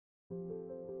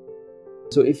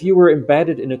So if you were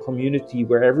embedded in a community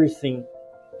where everyone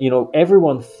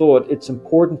thought it's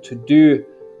important to do,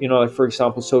 like for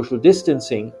example, social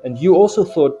distancing, and you also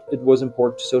thought it was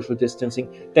important to social distancing,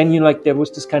 then there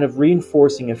was this kind of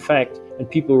reinforcing effect, and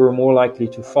people were more likely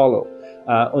to follow.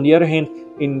 On the other hand,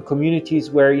 in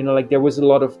communities where there was a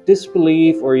lot of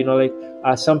disbelief, or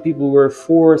some people were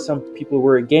for, some people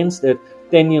were against it,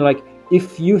 then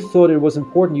if you thought it was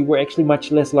important, you were actually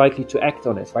much less likely to act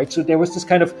on it, right? So there was this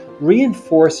kind of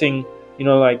reinforcing,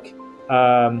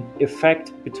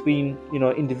 effect between,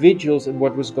 individuals and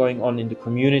what was going on in the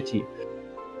community.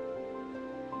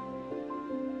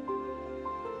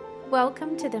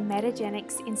 Welcome to the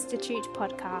Metagenics Institute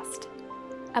podcast,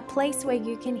 a place where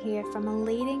you can hear from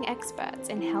leading experts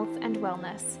in health and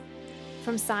wellness,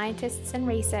 from scientists and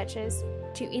researchers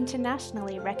to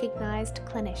internationally recognized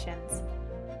clinicians.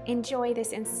 Enjoy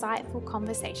this insightful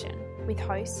conversation with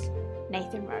host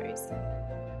Nathan Rose.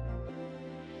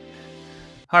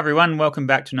 Hi everyone, welcome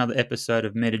back to another episode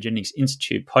of Metagenics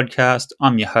Institute podcast.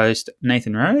 I'm your host,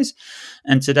 Nathan Rose,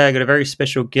 and today I've got a very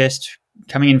special guest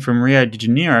coming in from Rio de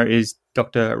Janeiro is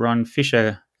Dr. Ron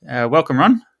Fisher. Welcome,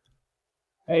 Ron.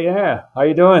 Hey, yeah. How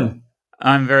you doing?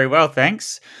 I'm very well,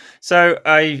 thanks. So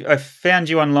I found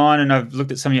you online and I've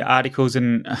looked at some of your articles,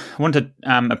 and I want to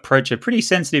approach a pretty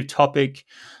sensitive topic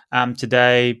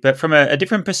today, but from a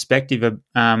different perspective,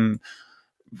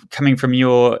 coming from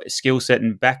your skill set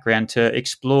and background, to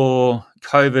explore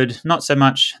COVID, not so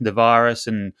much the virus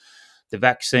and the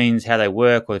vaccines, how they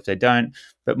work or if they don't,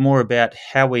 but more about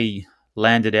how we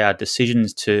landed our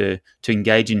decisions to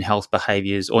engage in health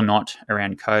behaviours or not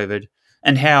around COVID,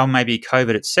 and how maybe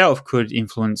COVID itself could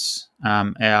influence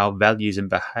our values and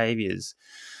behaviours.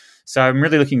 So I'm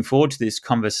really looking forward to this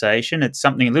conversation. It's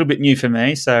something a little bit new for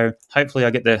me, so hopefully I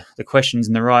get the questions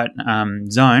in the right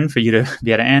zone for you to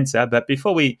be able to answer. But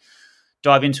before we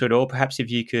dive into it all, perhaps if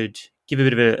you could give a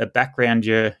bit of a background.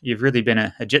 You've really been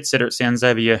a jet setter, it sounds,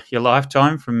 over your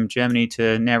lifetime, from Germany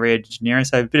to now Rio de Janeiro.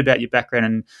 So a bit about your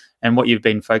background and what you've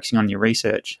been focusing on in your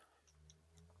research.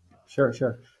 Sure.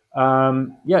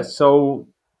 So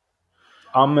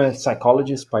I'm a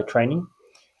psychologist by training,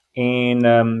 and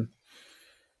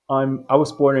I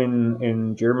was born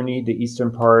in Germany, the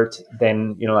eastern part.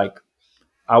 Then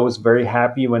I was very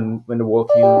happy when the wall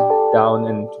came down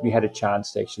and we had a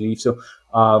chance to actually leave. So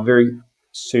very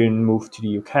soon moved to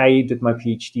the UK, did my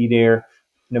PhD there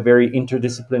in a very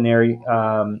interdisciplinary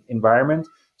environment.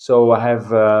 So I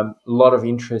have a lot of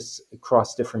interests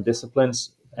across different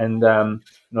disciplines, and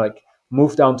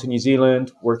moved down to New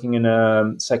Zealand, working in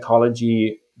a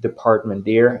psychology department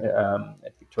there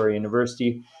at Victoria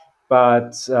University.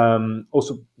 But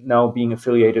also now being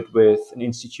affiliated with an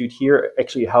institute here,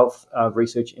 actually a health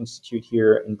research institute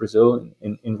here in Brazil,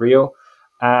 in Rio.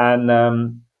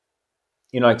 And,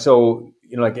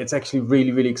 it's actually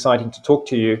really, really exciting to talk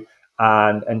to you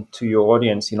and to your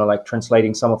audience,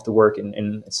 translating some of the work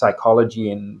in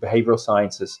psychology and behavioral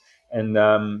sciences, and,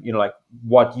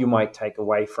 what you might take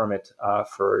away from it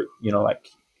for,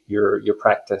 your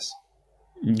practice.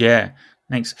 Yeah,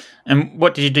 thanks. And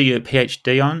what did you do your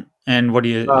PhD on? And what do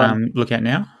you look at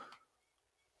now?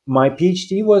 My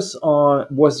PhD was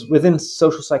within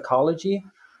social psychology,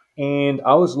 and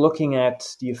I was looking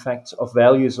at the effects of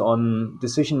values on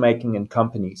decision making in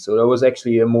companies. So that was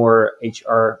actually a more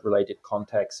HR related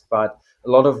context, but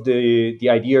a lot of the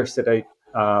ideas that I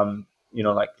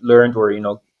learned or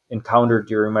encountered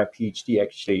during my PhD,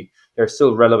 actually they're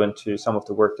still relevant to some of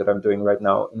the work that I'm doing right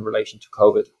now in relation to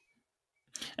COVID.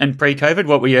 And pre-COVID,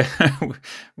 what were you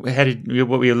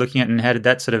looking at, and how did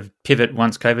that sort of pivot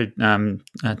once COVID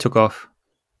took off?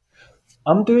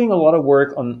 I'm doing a lot of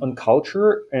work on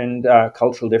culture and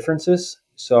cultural differences.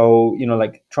 So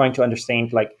trying to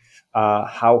understand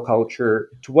how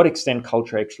culture, to what extent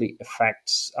culture actually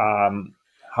affects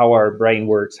how our brain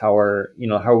works, how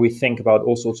we think about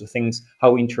all sorts of things,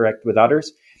 how we interact with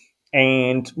others.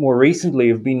 And more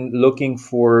recently, I've been looking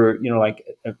for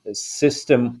a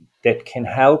system that can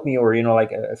help me, or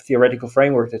a theoretical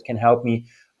framework that can help me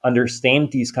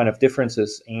understand these kind of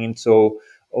differences. And so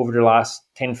over the last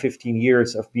 10, 15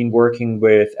 years, I've been working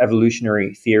with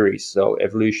evolutionary theories, so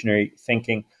evolutionary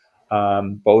thinking,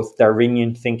 both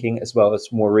Darwinian thinking as well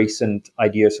as more recent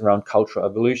ideas around cultural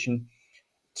evolution,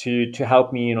 to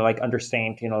help me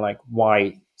understand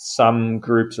why some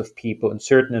groups of people in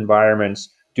certain environments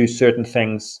do certain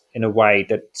things in a way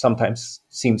that sometimes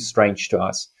seems strange to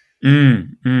us.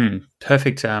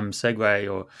 Perfect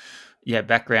segue or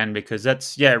background, because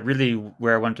that's really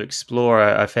where I want to explore.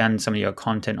 I found some of your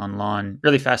content online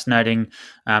really fascinating,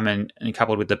 and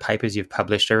coupled with the papers you've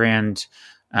published around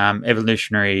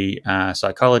evolutionary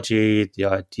psychology, the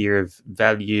idea of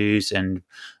values, and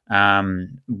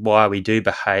why we do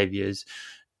behaviours.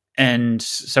 And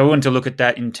so we want to look at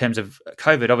that in terms of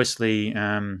COVID. Obviously,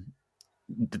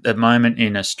 the moment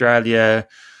in Australia,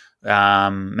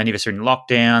 many of us are in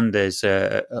lockdown. There's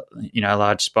a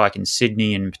large spike in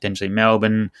Sydney and potentially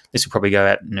Melbourne. This will probably go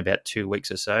out in about 2 weeks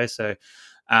or so. So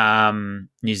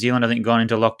New Zealand, I think, gone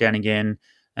into lockdown again,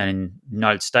 and in the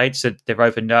United States they've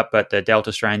opened up, but the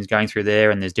Delta strain's going through there,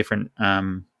 and there's different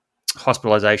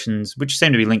hospitalizations, which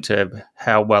seem to be linked to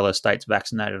how well a state's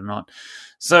vaccinated or not.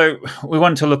 So we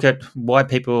wanted to look at why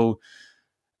people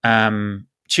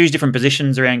choose different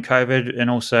positions around COVID, and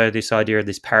also this idea of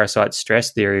this parasite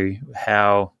stress theory,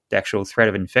 how the actual threat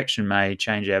of infection may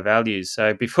change our values.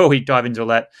 So before we dive into all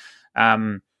that,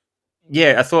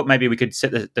 I thought maybe we could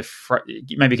set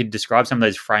maybe we could describe some of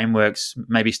those frameworks,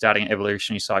 maybe starting at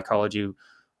evolutionary psychology.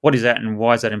 What is that, and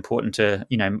why is that important to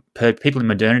people in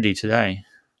modernity today?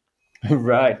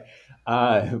 Right.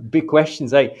 Big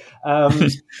questions, eh?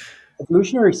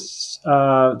 Evolutionary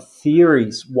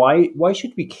theories. Why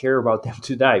should we care about them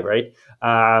today, right?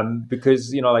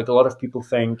 Because like a lot of people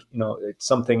think it's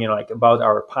something like about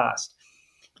our past.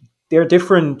 There are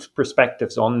different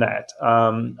perspectives on that.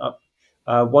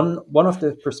 One of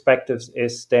the perspectives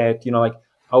is that like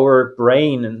our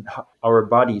brain and our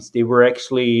bodies, they were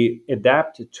actually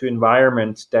adapted to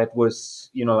environment that was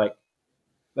like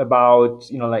about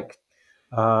like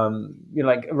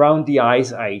around the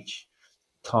ice age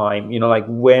time, like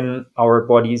when our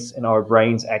bodies and our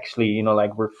brains actually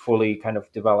like were fully kind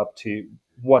of developed to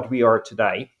what we are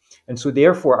today. And so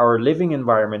therefore our living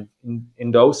environment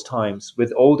in those times,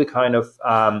 with all the kind of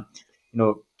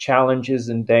challenges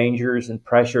and dangers and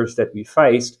pressures that we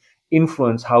faced,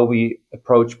 influence how we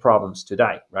approach problems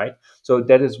today, right? So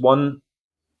that is one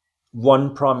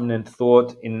prominent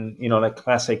thought in like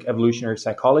classic evolutionary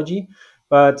psychology.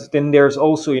 But then there's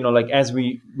also like, as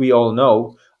we all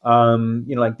know,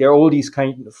 like there are all these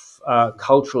kind of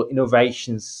cultural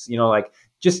innovations, like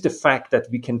just the fact that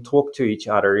we can talk to each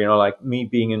other, like me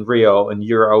being in Rio and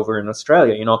you're over in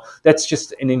Australia, that's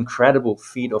just an incredible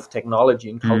feat of technology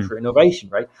and cultural innovation,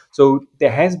 right? So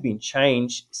there has been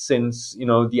change since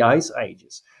the ice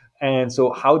ages. And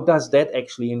so how does that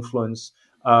actually influence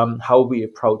how we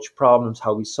approach problems,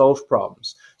 how we solve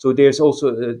problems? So there's also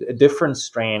a different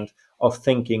strand of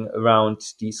thinking around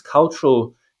these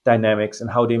cultural dynamics and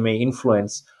how they may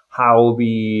influence how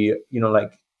we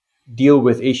like deal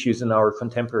with issues in our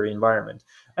contemporary environment.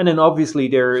 And then obviously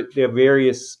there are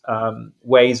various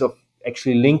ways of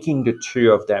actually linking the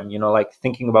two of them, like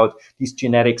thinking about these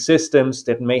genetic systems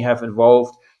that may have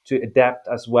evolved to adapt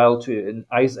as well to an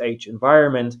ice age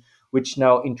environment, which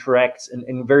now interacts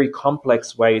in very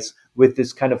complex ways with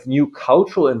this kind of new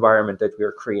cultural environment that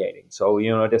we're creating. So,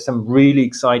 there's some really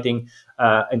exciting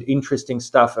and interesting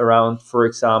stuff around, for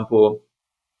example,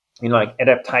 like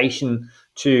adaptation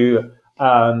to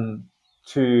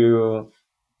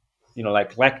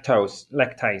like lactase,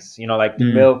 like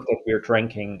the milk that we're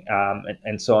drinking,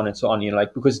 and so on and so on,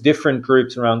 like because different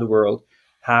groups around the world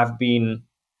have been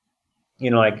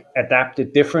like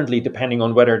adapted differently depending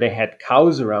on whether they had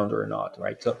cows around or not,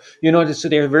 right? So so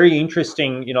they're very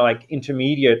interesting like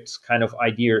intermediate kind of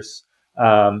ideas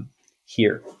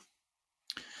here.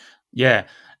 Yeah.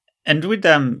 And with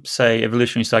say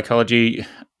evolutionary psychology,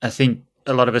 I think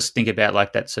a lot of us think about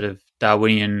like that sort of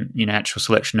Darwinian natural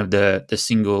selection of the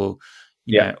single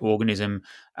organism.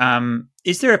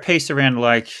 Is there a piece around,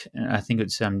 like, I think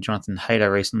it's Jonathan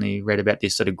Haidt recently read about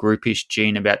this sort of groupish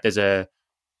gene, about there's a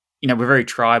we're very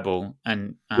tribal,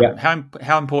 and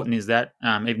how important is that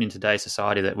even in today's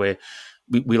society, that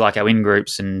we like our in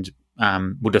groups and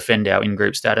will defend our in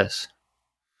group status?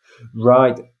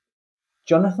 Right.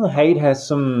 Jonathan Haidt has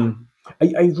some.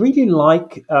 I really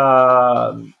like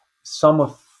some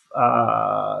of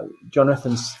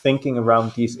Jonathan's thinking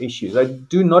around these issues. I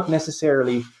do not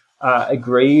necessarily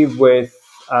agree with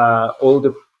all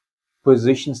the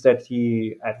positions that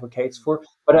he advocates for,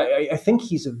 but I think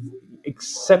he's an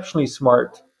exceptionally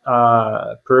smart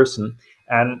person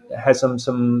and has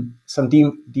some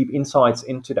deep insights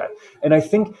into that. And I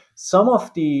think some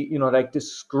of the like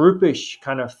this groupish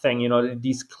kind of thing,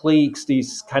 these cliques,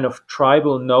 these kind of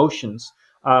tribal notions.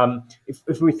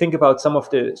 If we think about some of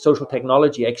the social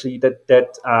technology, actually,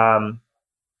 that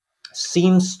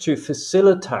seems to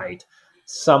facilitate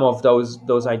some of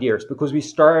those ideas, because we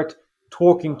start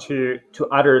talking to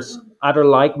other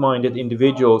like-minded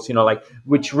individuals, like,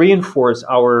 which reinforce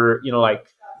our like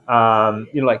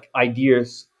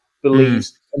ideas,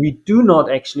 beliefs, we do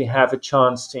not actually have a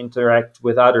chance to interact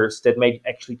with others that may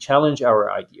actually challenge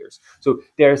our ideas. So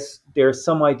there's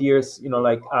some ideas,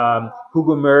 like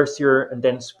Hugo Mercier and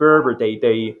then Sperber,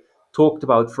 they talked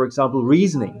about, for example,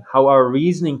 reasoning, how our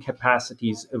reasoning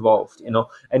capacities evolved,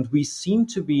 and we seem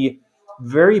to be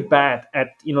very bad at,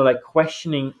 like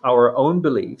questioning our own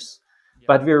beliefs,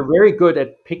 but we're very good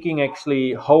at picking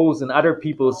actually holes in other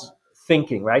people's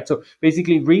thinking, right? So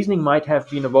basically, reasoning might have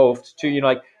been evolved to,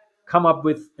 like come up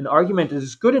with an argument that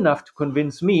is good enough to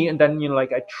convince me, and then,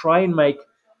 like I try and make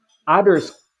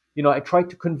others, I try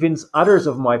to convince others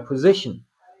of my position,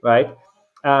 right?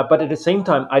 But at the same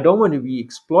time, I don't want to be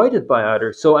exploited by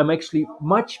others. So I'm actually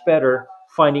much better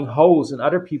finding holes in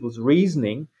other people's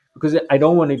reasoning, because I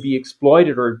don't want to be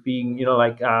exploited or being,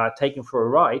 like taken for a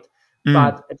ride. Mm.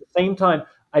 But at the same time,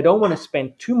 I don't want to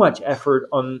spend too much effort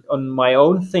on my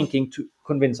own thinking to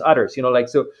convince others. Like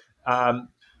so.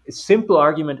 A simple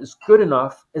argument is good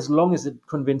enough as long as it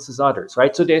convinces others,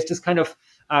 right? So there's this kind of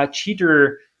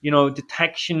cheater,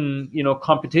 detection,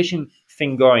 competition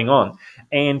thing going on.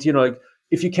 And, like,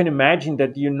 if you can imagine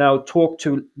that you now talk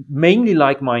to mainly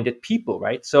like-minded people,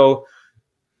 right? So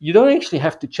you don't actually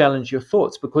have to challenge your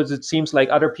thoughts, because it seems like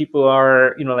other people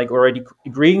are, like already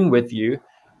agreeing with you.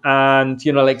 And,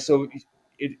 like, so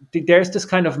there's this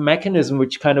kind of mechanism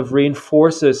which kind of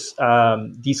reinforces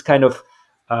these kind of,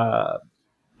 uh,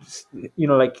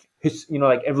 like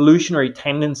like evolutionary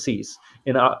tendencies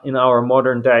in our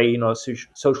modern day,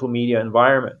 social media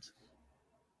environment.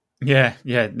 Yeah,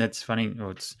 yeah, that's funny. Well,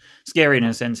 it's scary in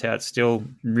a sense how it's still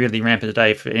really rampant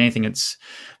today. For anything, it's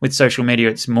with social media,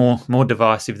 it's more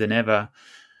divisive than ever.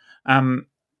 Um,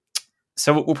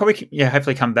 so we'll probably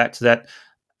hopefully come back to that.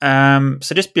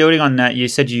 So just building on that, you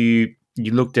said you've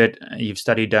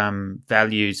studied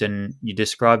values, and you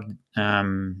described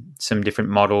some different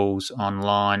models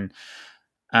online.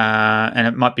 And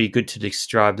it might be good to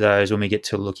describe those when we get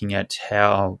to looking at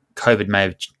how COVID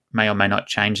may or may not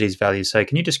change these values. So,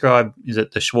 can you describe, is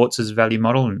it the Schwartz's value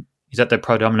model, and is that the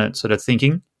predominant sort of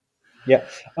thinking? Yeah.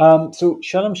 So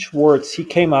Shalom Schwartz, he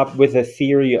came up with a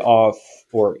theory of,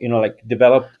 or, like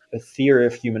developed a theory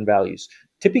of human values.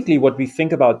 Typically, what we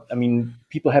think about, I mean,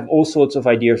 people have all sorts of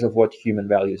ideas of what human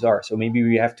values are. So maybe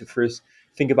we have to first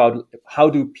think about, how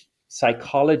do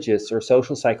psychologists or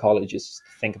social psychologists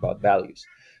think about values.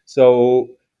 So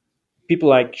people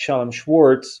like Shalom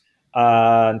Schwartz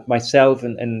and myself,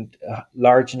 and a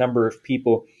large number of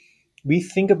people, we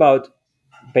think about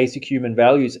basic human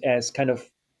values as kind of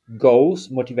goals,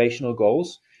 motivational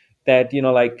goals that,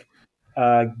 like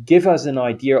give us an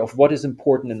idea of what is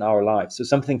important in our lives. So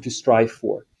something to strive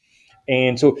for.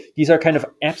 And so these are kind of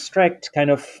abstract kind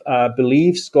of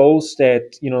beliefs, goals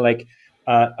that, like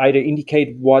either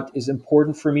indicate what is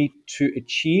important for me to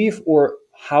achieve, or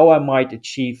how I might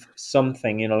achieve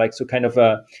something, like, so kind of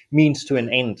a means to an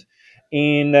end.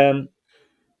 And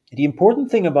the important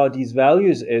thing about these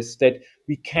values is that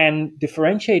we can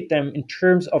differentiate them in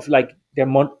terms of, like, their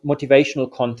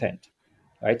motivational content,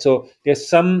 right? So there's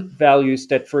some values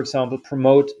that, for example,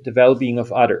 promote the well-being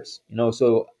of others,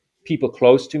 so people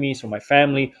close to me, so my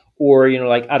family, or,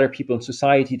 like other people in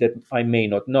society that I may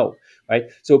not know, right?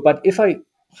 So, but if I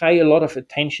pay a lot of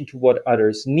attention to what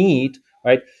others need,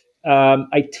 right,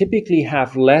 I typically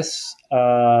have less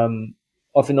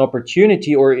of an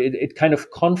opportunity, or it kind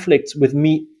of conflicts with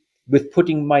me, with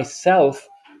putting myself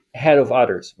ahead of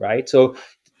others, right? So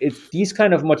these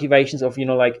kind of motivations of,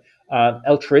 like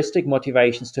altruistic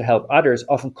motivations to help others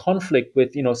often conflict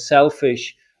with,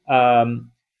 selfish um,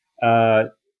 uh,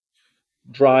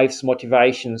 drives,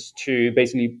 motivations to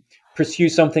basically pursue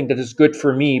something that is good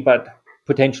for me but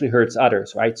potentially hurts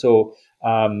others, right? So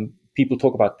people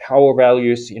talk about power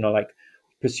values, like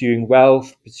pursuing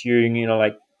wealth, pursuing,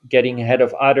 like getting ahead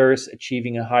of others,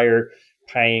 achieving a higher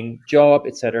paying job,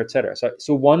 etc., etc.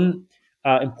 So one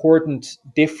important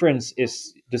difference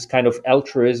is this kind of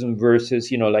altruism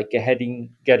versus, like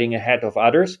getting ahead of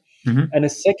others. Mm-hmm. And a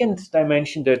second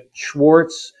dimension that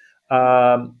Schwartz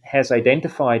has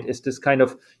identified is this kind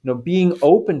of, being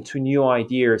open to new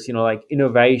ideas, like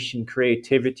innovation,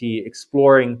 creativity,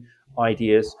 exploring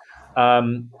ideas,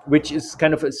 which is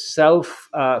kind of a self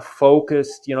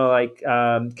focused, like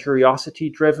curiosity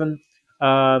driven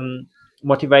um,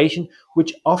 motivation,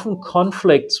 which often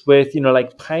conflicts with,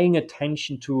 like paying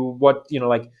attention to what,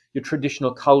 like your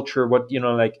traditional culture, what,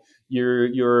 like your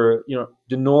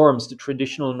the norms, the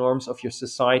traditional norms of your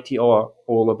society are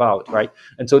all about, right?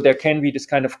 And so there can be this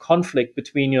kind of conflict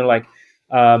between, like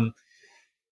um,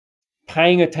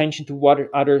 paying attention to what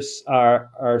others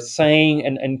are saying,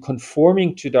 and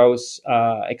conforming to those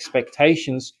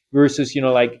expectations, versus,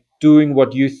 like doing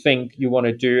what you think you want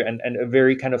to do, and a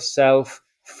very kind of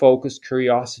self-focused,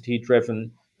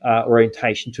 curiosity-driven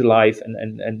orientation to life,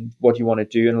 and what you want to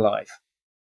do in life.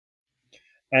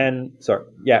 And sorry,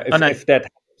 yeah, Oh, no. if that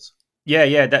helps.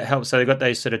 Yeah, that helps. So they've got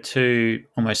those sort of two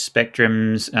almost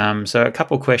spectrums. So a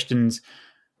couple of questions.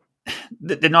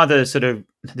 They're neither sort of,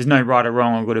 there's no right or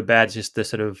wrong or good or bad. It's just the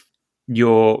sort of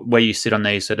where you sit on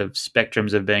these sort of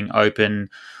spectrums of being open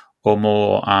or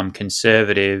more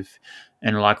conservative,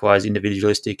 and likewise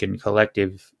individualistic and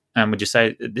collective. Would you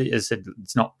say, as I said,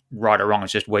 it's not right or wrong?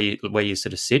 It's just where you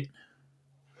sort of sit.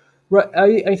 Right.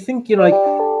 I think,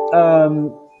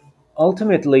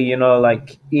 ultimately,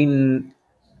 like in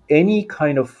any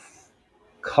kind of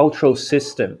cultural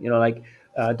system,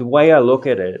 the way I look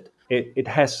at it, it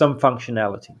has some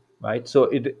functionality, right? So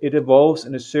it evolves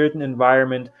in a certain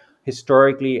environment.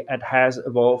 Historically, it has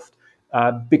evolved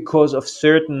because of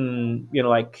certain,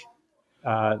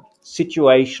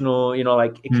 situational,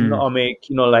 Mm.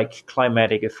 economic,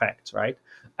 climatic effects, right?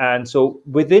 And so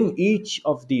within each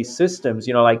of these systems,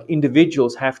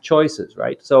 individuals have choices,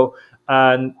 right? So,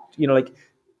 and,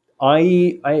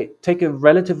 I take a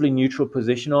relatively neutral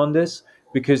position on this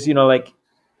because,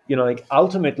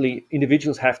 ultimately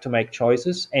individuals have to make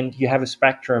choices, and you have a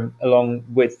spectrum along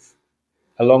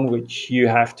which you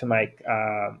have to make,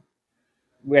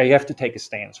 where you have to take a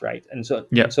stance, right? And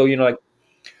Yep. so,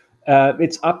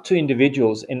 it's up to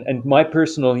individuals, and my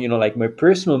personal, my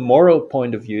personal moral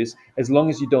point of view is, as long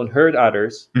as you don't hurt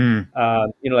others, Mm. uh,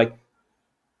 you know like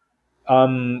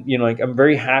I'm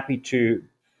very happy to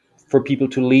for people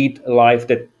to lead a life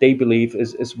that they believe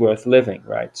is worth living,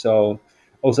 right? So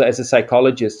also as a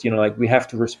psychologist, we have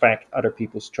to respect other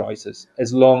people's choices,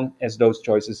 as long as those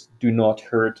choices do not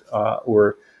hurt,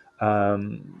 or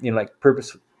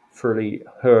purposefully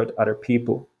hurt other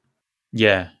people.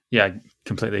 Yeah, I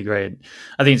completely agree.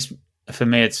 I think it's, for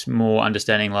me, it's more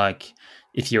understanding, like,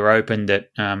 if you're open, that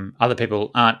other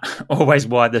people aren't always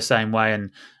wired the same way,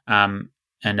 and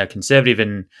are conservative.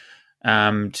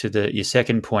 And to your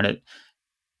second point,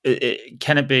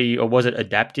 can it be, or was it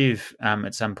adaptive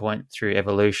at some point through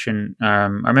evolution? I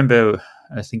remember,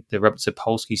 I think the Robert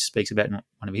Sapolsky speaks about in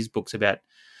one of his books about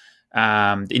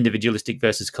the individualistic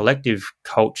versus collective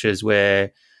cultures,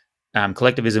 where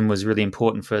collectivism was really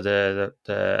important for the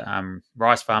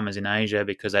rice farmers in Asia,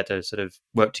 because they had to sort of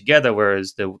work together,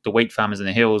 whereas the wheat farmers in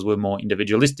the hills were more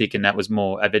individualistic, and that was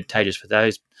more advantageous for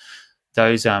those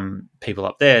people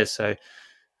up there. So,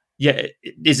 yeah,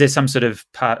 is there some sort of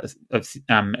part of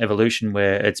evolution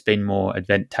where it's been more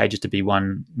advantageous to be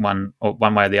one way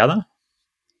or the other?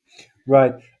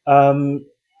 Right.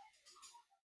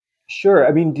 Sure.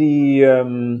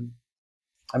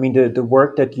 The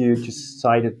work that you just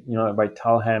cited, by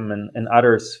Talham and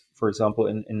others, for example,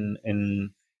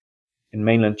 in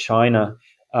mainland China,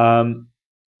 um,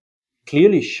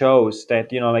 clearly shows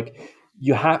that,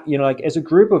 you have, as a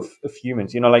group of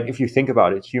humans, if you think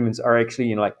about it, humans are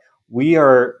actually, we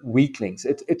are weaklings.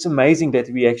 It's amazing that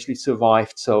we actually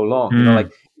survived so long. Mm.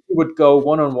 If you would go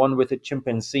one on one with a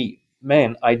chimpanzee,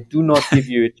 man, I do not give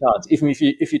you a chance. Even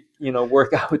if you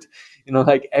work out,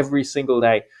 every single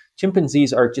day.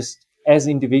 Chimpanzees are just, as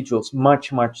individuals,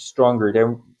 much stronger.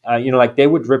 They're, they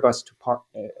would rip us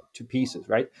to pieces,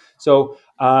 right? So,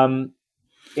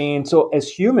 and so, as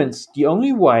humans, the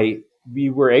only way we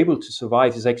were able to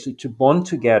survive is actually to bond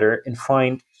together and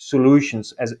find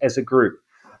solutions as a group,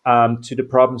 to the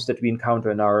problems that we encounter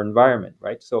in our environment,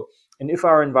 right? So, and if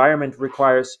our environment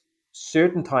requires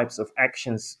certain types of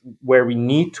actions where we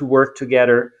need to work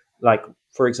together, like,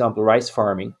 for example, rice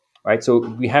farming, right? So,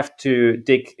 we have to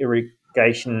dig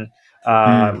irrigation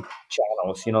Mm.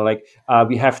 channels,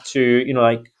 we have to,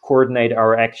 coordinate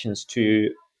our actions to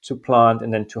plant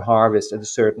and then to harvest at a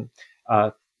certain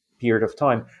uh, period of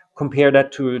time. Compare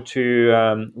that to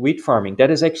wheat farming.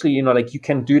 That is actually, you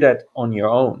can do that on your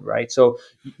own, right? So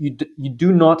you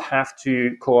do not have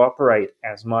to cooperate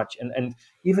as much. And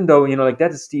even though,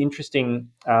 that is the interesting,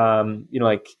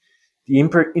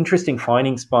 interesting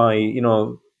findings by,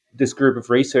 this group of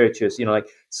researchers,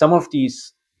 some of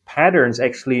these patterns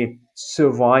actually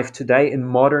survive today in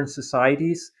modern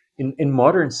societies, in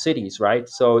modern cities, right?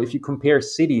 So if you compare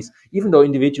cities, even though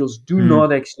individuals do Mm.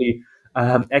 not actually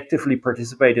actively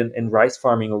participate in rice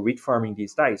farming or wheat farming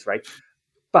these days, right?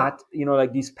 But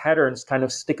these patterns kind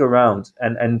of stick around,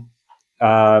 and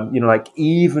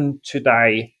even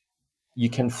today you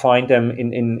can find them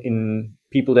in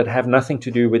people that have nothing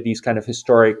to do with these kind of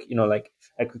historic,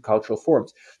 agricultural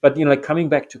forms. But coming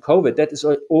back to COVID, that is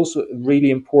also a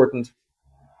really important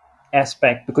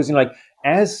aspect, because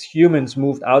as humans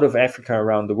moved out of Africa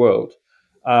around the world,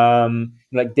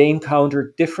 like they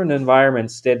encountered different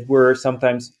environments that were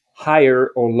sometimes higher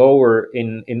or lower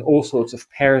in all sorts of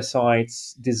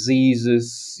parasites,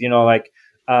 diseases, like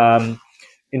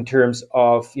in terms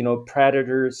of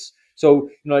predators. So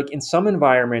like in some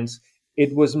environments,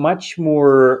 it was much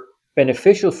more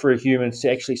beneficial for humans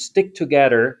to actually stick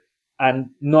together and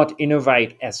not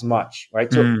innovate as much,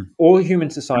 right? So Mm. all human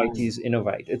societies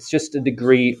innovate. It's just a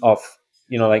degree of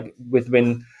like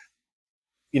within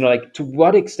like to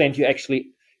what extent you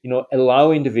actually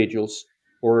allow individuals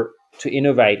or to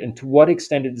innovate, and to what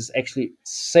extent it is actually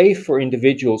safe for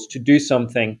individuals to do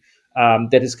something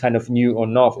that is kind of new or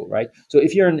novel, right? So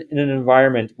if you're in an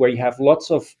environment where you have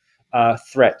lots of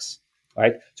threats,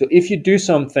 right? So if you do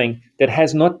something that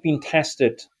has not been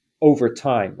tested over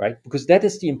time, right? Because that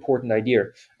is the important idea.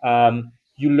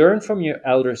 You learn from your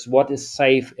elders what is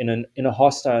safe in a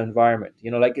hostile environment.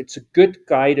 Like it's a good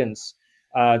guidance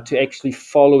to actually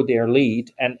follow their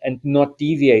lead and not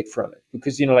deviate from it,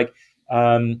 because like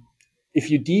if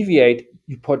you deviate,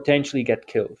 you potentially get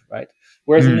killed, right?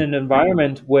 Whereas in Mm. an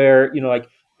environment where like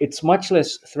it's much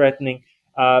less threatening,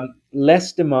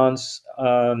 less demands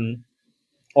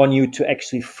on you to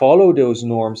actually follow those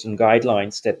norms and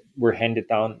guidelines that were handed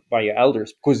down by your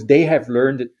elders, because they have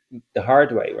learned it the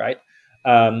hard way, right?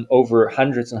 Over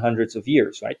hundreds and hundreds of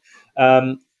years, right?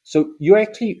 So you're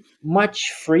actually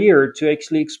much freer to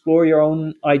actually explore your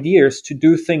own ideas, to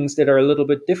do things that are a little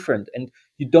bit different, and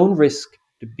you don't risk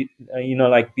to be,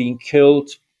 like being killed,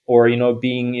 or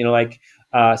being like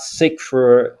sick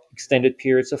for extended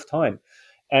periods of time.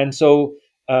 And so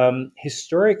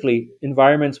historically,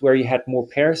 environments where you had more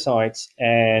parasites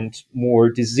and more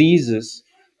diseases,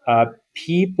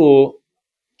 people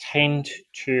tend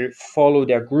to follow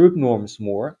their group norms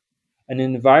more. And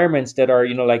in environments that are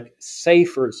like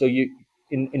safer, so you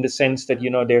in the sense that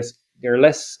there are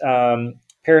less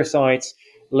parasites,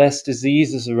 less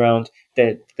diseases around,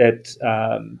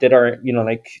 that are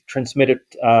like transmitted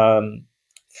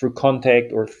through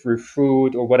contact or through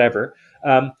food or whatever.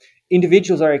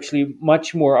 Individuals are actually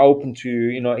much more open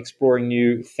to exploring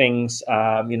new things,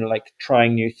 like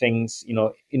trying new things,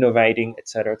 innovating,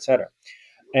 etc., etc.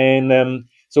 And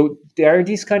so there are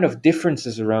these kind of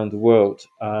differences around the world,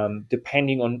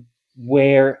 depending on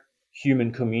where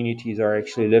human communities are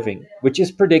actually living, which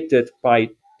is predicted by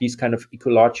these kind of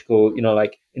ecological,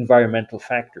 like environmental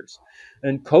factors.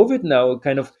 And COVID now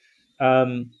kind of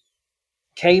um,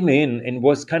 came in and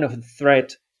was kind of a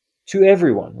threat to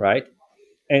everyone, right?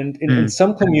 And in Mm.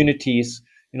 some communities,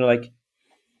 like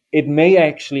it may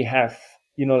actually have,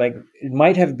 like it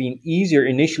might have been easier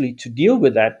initially to deal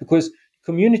with that, because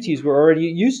communities were already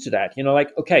used to that.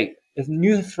 Like, okay, if a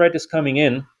new threat is coming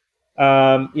in,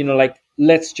 like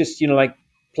let's just, like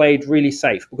play it really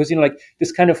safe, because, like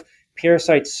this kind of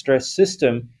parasite stress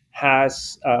system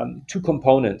has two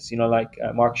components. Like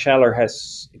Mark Scheller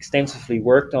has extensively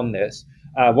worked on this.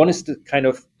 One is the kind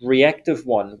of reactive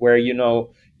one, where,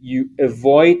 you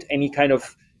avoid any kind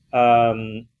of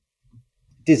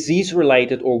disease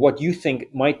related, or what you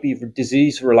think might be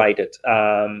disease related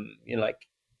like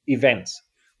events,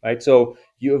 right? So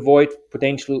you avoid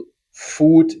potential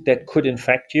food that could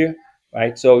infect you,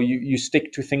 right? So you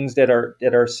stick to things that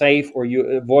are safe, or you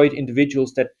avoid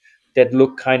individuals that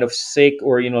look kind of sick,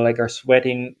 or like are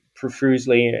sweating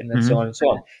profusely, and so on Mm. and so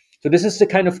on. So this is the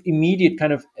kind of immediate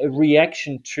kind of a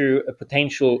reaction to a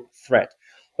potential threat.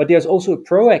 But there's also a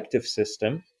proactive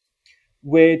system,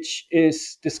 which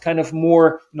is this kind of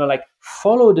more, like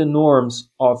follow the norms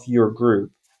of your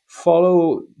group,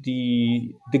 follow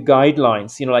the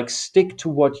guidelines, like stick to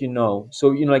what you know. So,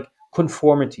 like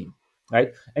conformity, right?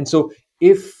 And so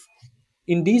if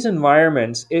in these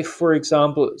environments, if for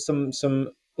example some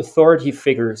authority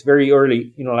figures very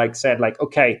early, like said, like,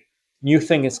 okay, new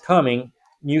thing is coming,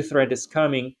 new threat is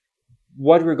coming,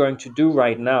 what we're going to do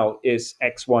right now is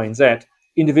X, Y, and Z,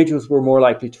 individuals were more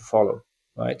likely to follow,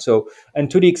 right? So, and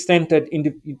to the extent that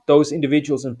those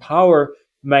individuals in power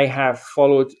may have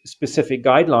followed specific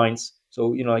guidelines, so,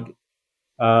 like,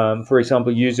 for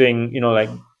example, using, like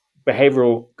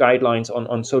behavioral guidelines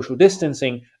on social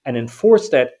distancing, and enforce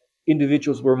that,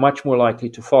 individuals were much more likely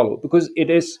to follow, because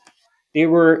they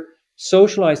were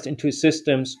socialized into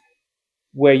systems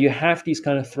where you have these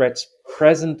kind of threats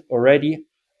present already.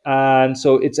 And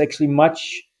so it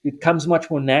comes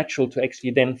much more natural to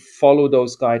actually then follow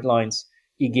those guidelines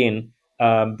again,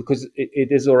 because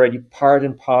it is already part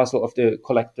and parcel of the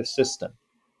collective system.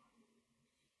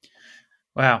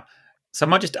 Wow. So I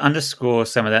might just underscore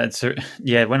some of that. So,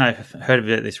 yeah, when I heard of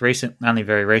it only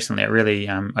very recently, it really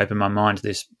opened my mind to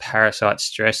this parasite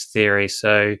stress theory.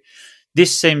 So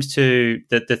this seems to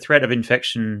that the threat of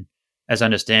infection, as I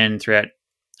understand, throughout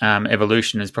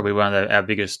evolution is probably one of our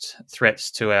biggest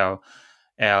threats to our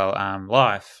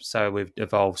life. So we've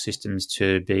evolved systems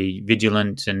to be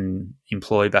vigilant and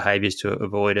employ behaviours to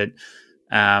avoid it.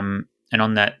 And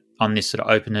on this sort of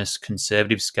openness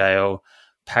conservative scale,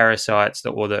 parasites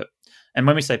and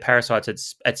when we say parasites,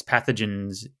 it's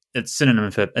pathogens. It's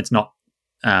synonym for, it's not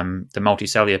the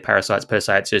multicellular parasites per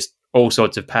se. It's just all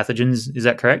sorts of pathogens. Is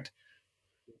that correct?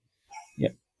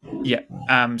 Yeah. Yeah.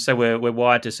 So we're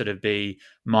wired to sort of be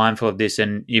mindful of this,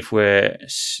 and if we're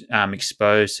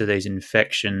exposed to these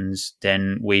infections,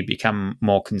 then we become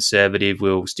more conservative.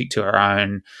 We'll stick to our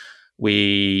own.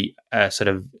 We are sort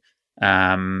of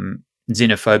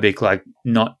xenophobic, like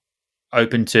not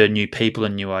open to new people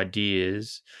and new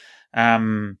ideas.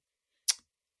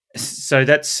 So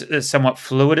that's somewhat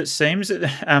fluid, it seems. Is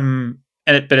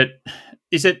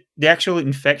it the actual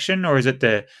infection, or is it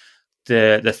the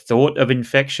thought of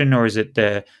infection, or is it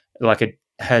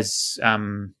has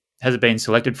it been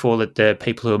selected for that the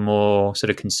people who are more sort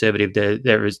of conservative,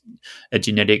 there is a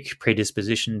genetic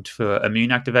predisposition for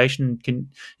immune activation?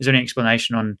 Is there any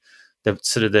explanation on the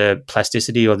sort of the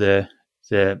plasticity or the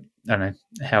I don't know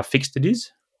how fixed it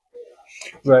is?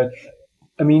 Right.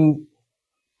 I mean,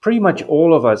 pretty much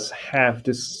all of us have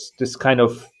this kind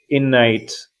of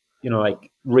innate,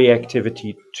 like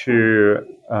reactivity to,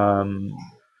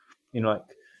 like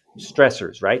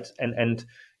stressors, right? And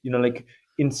like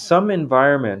in some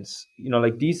environments,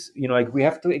 like these, like we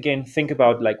have to again think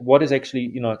about like what is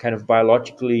actually, kind of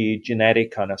biologically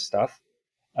genetic kind of stuff,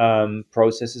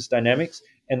 processes, dynamics,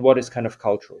 and what is kind of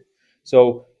cultural.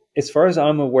 So as far as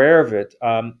I'm aware of it,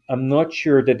 I'm not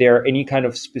sure that there are any kind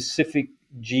of specific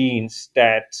genes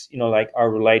that like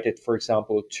are related, for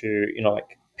example, to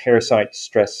like parasite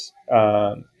stress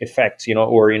effects,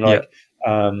 or like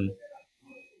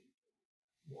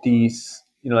these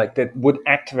like that would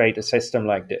activate a system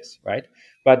like this, right?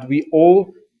 But we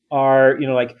all are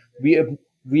like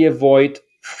we avoid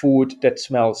food that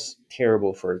smells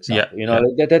terrible, for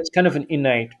example. That's kind of an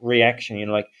innate reaction,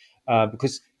 like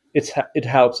because it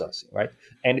helps us, right?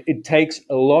 And it takes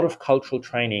a lot of cultural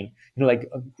training. Like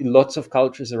lots of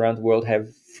cultures around the world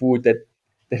have food that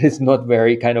is not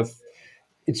very kind of,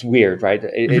 it's weird, right?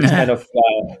 It's kind of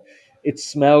it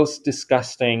smells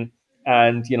disgusting,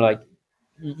 and like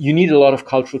you need a lot of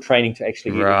cultural training to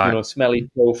actually eat Right. it. Smelly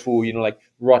tofu, like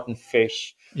rotten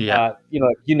fish, Yeah.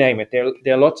 you name it.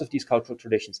 There are lots of these cultural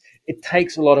traditions. It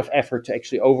takes a lot of effort to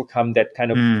actually overcome that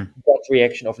kind of gut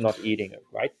reaction of not eating it,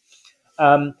 right?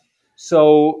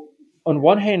 So on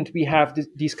one hand, we have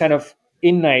these kind of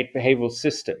innate behavioral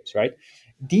systems, right?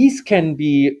 These can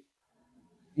be,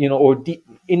 or the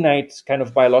innate kind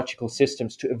of biological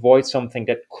systems to avoid something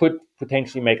that could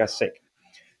potentially make us sick.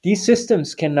 These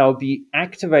systems can now be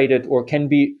activated or can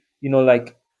be,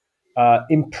 like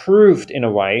improved in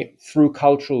a way through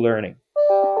cultural learning,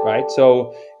 right?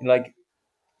 So, like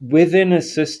within a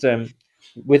system,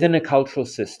 within a cultural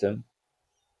system,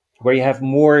 where you have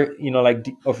more, like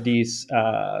of these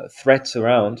threats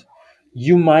around,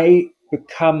 you might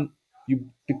become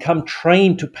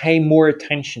trained to pay more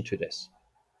attention to this,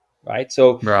 right?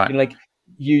 So, Right. like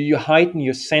you heighten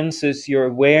your senses, your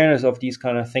awareness of these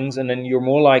kind of things, and then you're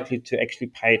more likely to actually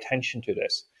pay attention to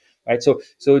this, right? So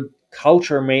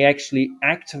culture may actually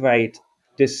activate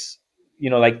this,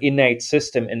 like innate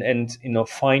system, and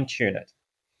fine tune it.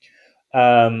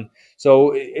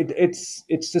 So it's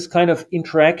this kind of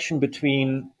interaction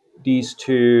between these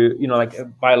two, like a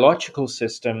biological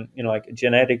system, like a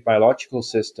genetic biological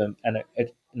system, and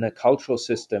a cultural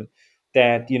system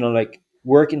that like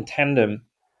work in tandem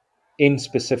in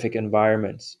specific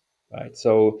environments, right?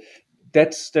 So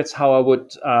that's how I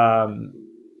would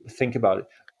think about it.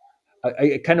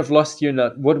 I kind of lost you.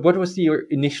 Not what was your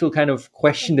initial kind of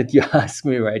question that you asked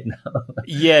me right now?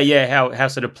 Yeah. How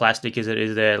sort of plastic is it?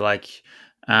 Is there like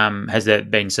has there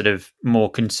been sort of more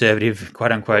conservative,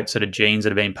 quote unquote, sort of genes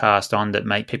that have been passed on that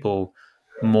make people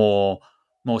more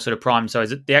sort of primed? So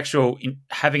is it the actual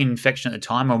having an infection at the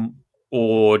time,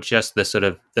 or just the sort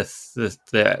of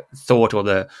the thought or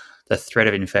the threat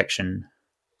of infection?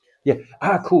 Yeah.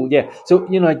 Cool. Yeah. So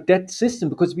like that system,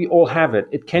 because we all have it,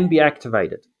 it can be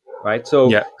activated, right? So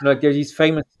Yeah. like there's these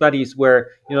famous studies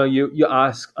where you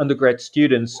ask undergrad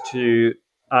students to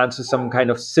answer some kind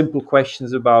of simple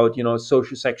questions about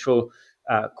social sexual.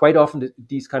 Quite often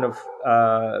these kind of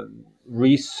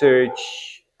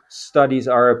research studies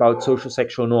are about social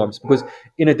sexual norms, because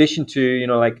in addition to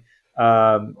like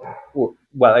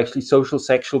well, actually social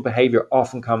sexual behavior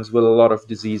often comes with a lot of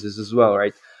diseases as well,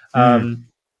 right?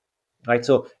 Right,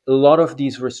 so a lot of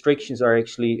these restrictions are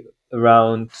actually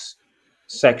around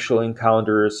sexual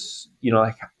encounters,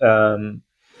 like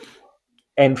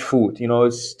and food.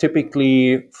 It's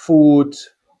typically food,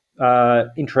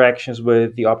 interactions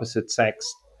with the opposite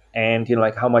sex, and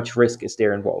like how much risk is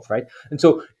there involved, right? And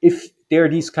so if there are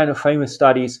these kind of famous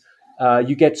studies,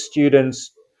 you get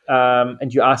students,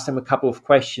 and you ask them a couple of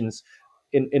questions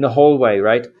in a hallway,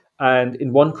 right? And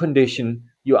in one condition,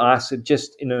 you ask it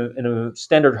just in a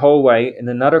standard hallway. In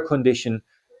another condition,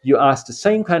 you ask the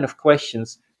same kind of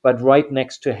questions, but right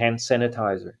next to hand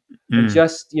sanitizer. And Mm.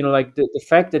 just like the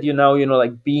fact that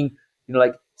like being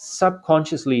like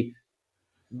subconsciously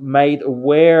made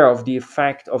aware of the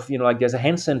effect of like there's a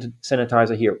hand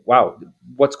sanitizer here. Wow,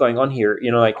 what's going on here?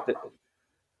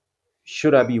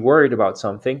 Should I be worried about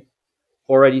something?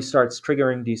 Already starts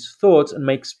triggering these thoughts and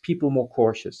makes people more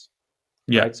cautious,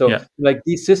 Yeah, right? So yeah, like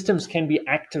these systems can be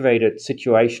activated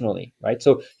situationally, right?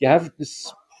 So you have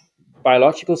this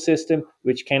biological system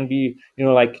which can be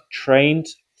like trained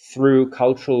through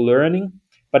cultural learning,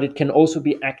 but it can also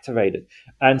be activated.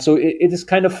 And so it is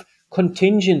kind of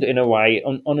contingent in a way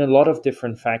on a lot of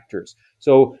different factors.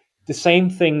 So the same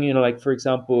thing, like for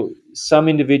example, some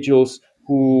individuals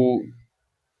who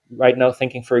right now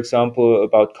thinking, for example,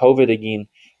 about COVID again,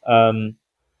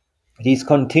 these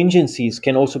contingencies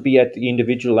can also be at the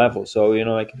individual level. So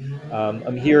like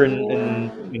I'm here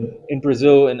in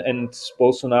Brazil, and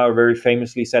Bolsonaro very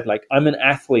famously said, like, I'm an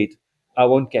athlete, I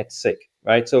won't get sick,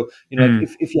 right? So like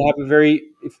mm. if you have a very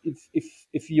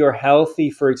if you're healthy,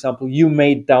 for example, you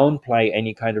may downplay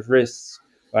any kind of risks,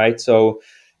 right? So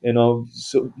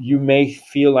so you may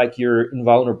feel like you're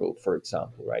invulnerable, for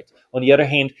example, right? On the other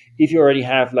hand, if you already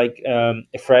have like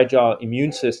a fragile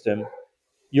immune system,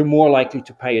 you're more likely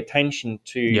to pay attention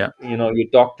to Yeah. your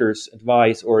doctor's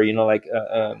advice, or like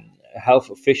a health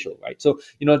official, right? So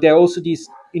there are also these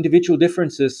individual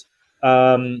differences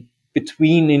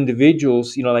between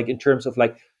individuals, like in terms of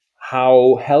like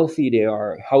how healthy they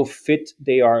are, how fit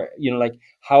they are, like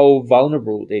how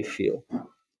vulnerable they feel.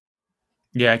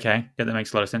 Yeah, okay. Yeah, that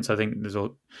makes a lot of sense. I think there's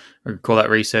all, I recall that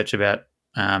research about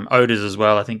odors as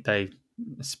well. I think they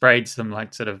sprayed some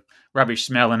like sort of rubbish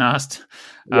smell and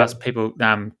Yeah, asked people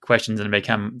questions, and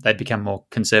they'd become more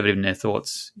conservative in their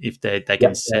thoughts if they yeah,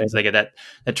 can sense they get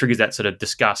that triggers that sort of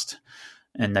disgust,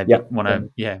 and they yeah,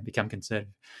 want yeah. to become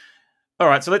conservative. All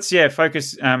right, so let's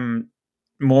focus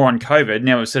more on COVID.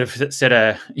 Now we've sort of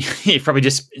said you've probably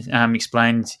just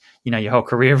explained your whole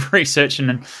career of research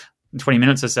in 20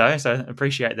 minutes or so. So I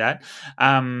appreciate that.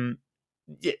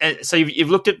 So you've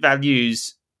looked at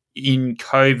values in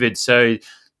COVID. So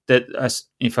that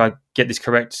if I get this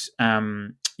correct,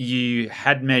 you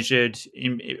had measured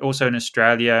also in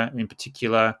Australia in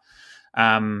particular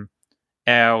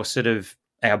our sort of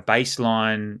our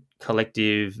baseline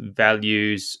collective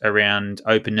values around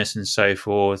openness and so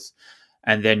forth,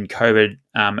 and then COVID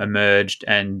emerged,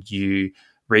 and you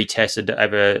retested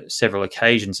over several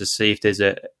occasions to see if there's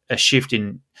a shift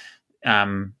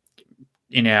um,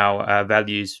 in our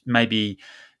values, maybe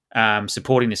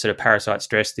supporting this sort of parasite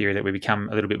stress theory that we become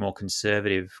a little bit more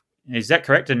conservative. Is that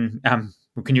correct? And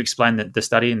can you explain the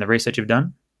study and the research you've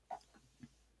done?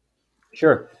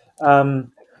 Sure.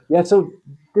 Yeah, so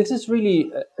this is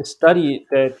really a study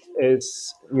that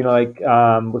is, like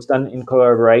was done in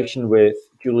collaboration with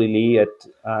Julie Lee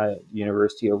at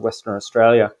University of Western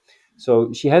Australia.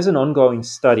 So she has an ongoing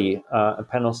study, a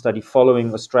panel study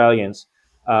following Australians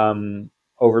um,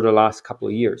 over the last couple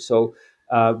of years. So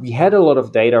we had a lot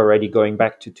of data already going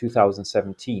back to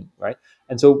 2017, right?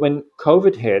 And so when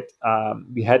COVID hit,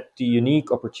 we had the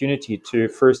unique opportunity to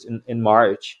first in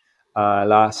March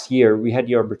last year, we had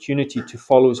the opportunity to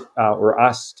follow or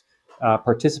asked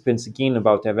participants again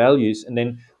about their values, and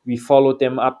then we followed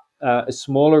them up a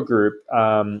smaller group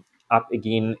up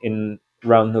again in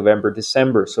around November,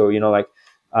 December. So like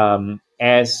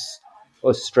as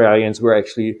Australians were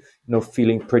actually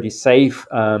feeling pretty safe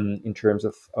in terms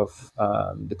of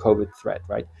the COVID threat,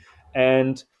 right?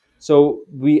 And so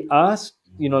we asked,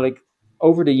 like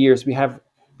over the years, we have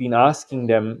been asking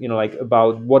them, like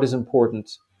about what is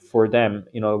important for them,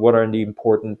 what are the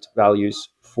important values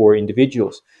for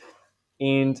individuals.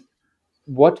 And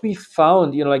what we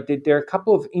found, like there are a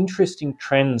couple of interesting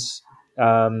trends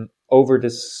over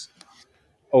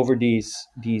these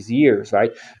years,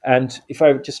 right? And if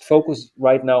I just focus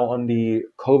right now on the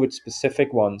COVID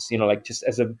specific ones, like just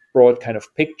as a broad kind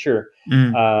of picture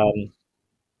Mm, um,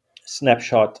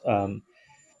 snapshot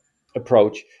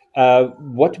approach,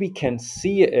 what we can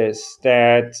see is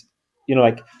that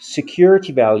like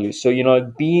security values. So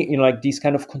being like these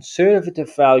kind of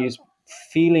conservative values,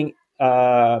 feeling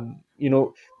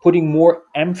putting more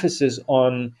emphasis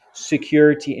on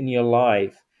security in your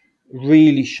life,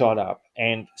 really shot up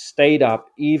and stayed up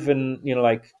even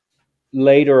like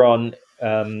later on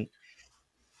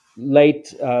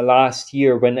late last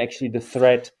year, when actually the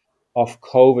threat of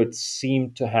COVID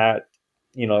seemed to have,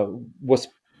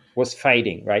 was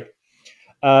fading, right?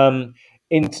 Um,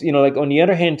 and like on the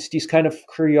other hand, these kind of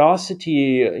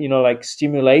curiosity, like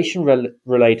stimulation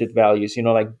related values,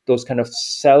 like those kind of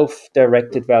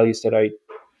self-directed values that I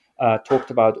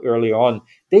talked about earlier on,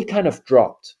 they kind of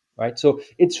dropped, right? So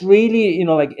it's really,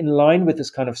 like in line with this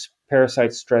kind of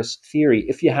parasite stress theory.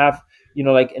 If you have,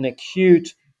 like an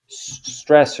acute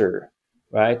stressor,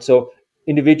 right? So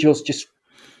individuals just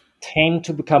tend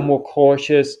to become more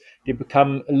cautious, they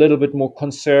become a little bit more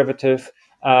conservative.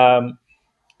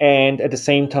 And at the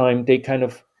same time, they kind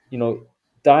of,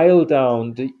 dial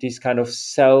down these kind of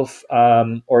self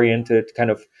oriented,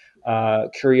 kind of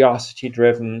curiosity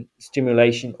driven,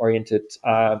 stimulation oriented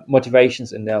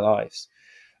motivations in their lives.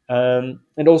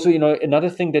 And also, another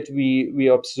thing that we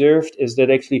observed is that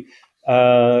actually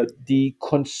the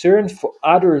concern for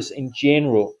others in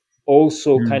general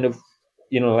also Mm. kind of,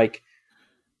 like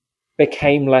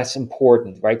became less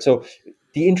important, right? So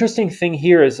the interesting thing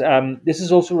here is, this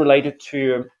is also related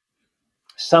to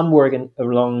some work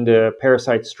along the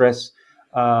parasite stress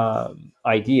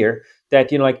idea,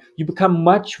 that like you become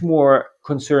much more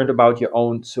concerned about your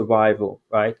own survival,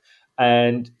 right?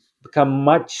 And become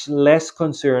much less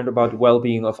concerned about the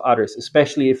well-being of others,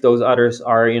 especially if those others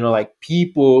are, like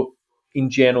people in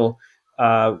general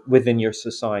within your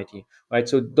society, right?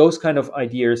 So those kind of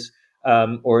ideas,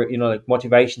 or like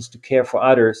motivations to care for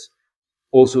others,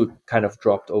 also kind of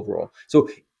dropped overall. So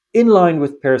in line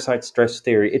with parasite stress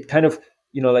theory, it kind of,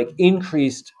 like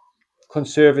increased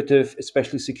conservative,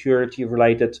 especially security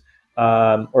related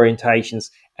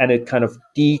orientations, and it kind of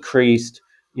decreased,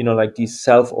 like these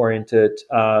self-oriented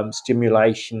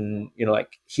stimulation,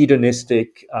 like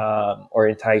hedonistic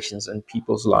orientations in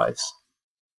people's lives.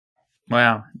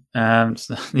 Wow,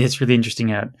 so it's really interesting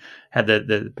how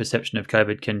the perception of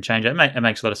COVID can change. It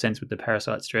makes a lot of sense with the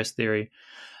parasite stress theory.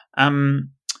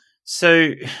 Um,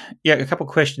 so yeah, a couple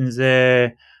of questions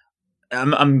there. I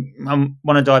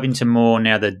want to dive into more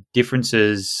now the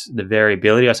differences, the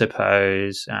variability, I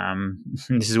suppose.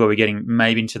 This is where we're getting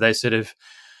maybe into those sort of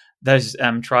those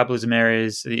tribalism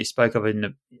areas that you spoke of in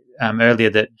the, earlier.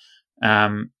 That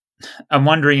um, I'm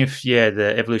wondering if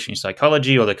the evolutionary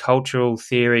psychology or the cultural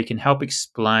theory can help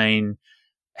explain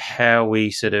how we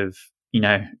sort of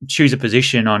choose a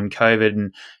position on COVID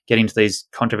and get into these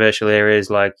controversial areas.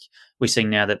 Like we're seeing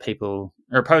now that people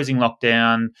are opposing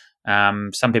lockdown.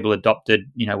 Some people adopted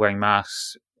wearing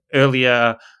masks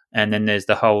earlier, and then there's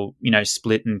the whole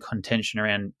split and contention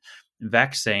around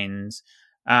vaccines.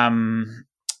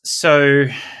 So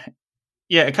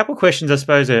yeah, a couple of questions I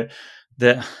suppose are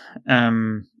that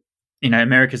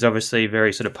America's obviously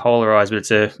very sort of polarized,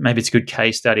 but maybe it's a good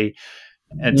case study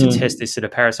to test this sort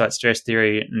of parasite stress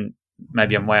theory. And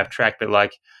maybe I'm way off track, but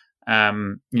like,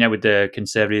 with the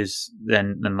conservatives,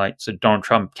 then like, so Donald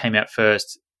Trump came out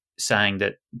first saying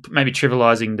that, maybe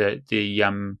trivializing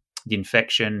the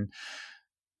infection.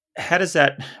 How does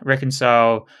that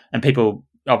reconcile? And people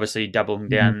obviously doubling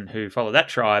down who follow that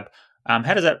tribe.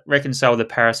 How does that reconcile the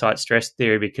parasite stress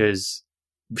theory? Because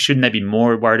shouldn't they be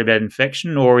more worried about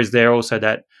infection, or is there also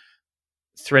that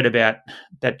threat about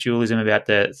that dualism about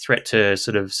the threat to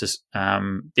sort of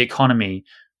the economy?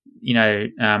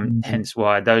 Hence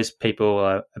why those people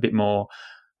are a bit more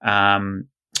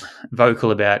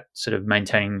vocal about sort of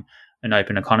maintaining an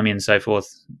open economy and so forth.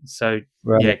 So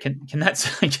Right. yeah, can that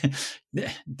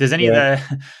does any of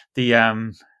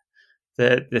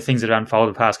the things that have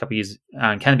unfolded the past couple of years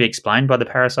can it be explained by the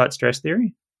parasite stress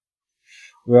theory?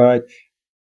 Right.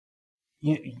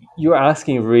 You're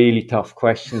asking really tough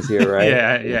questions here, right?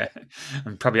 Yeah.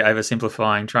 I'm probably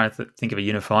oversimplifying, trying to think of a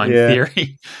unifying Yeah.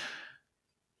 theory.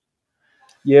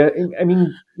 Yeah, I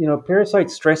mean,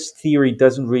 parasite stress theory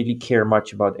doesn't really care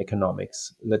much about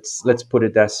economics. Let's put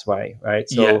it this way, right?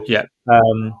 So, Yeah.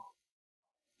 um,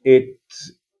 it,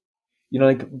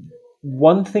 like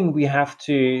one thing we have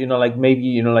to, like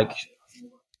maybe, like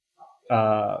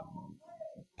uh,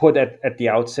 put at the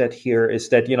outset here is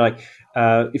that, like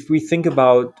if we think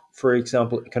about, for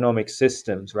example, economic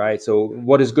systems, right? So,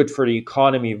 what is good for the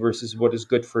economy versus what is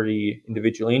good for the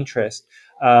individual interest?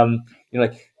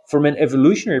 Like from an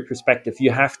evolutionary perspective,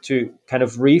 you have to kind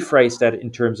of rephrase that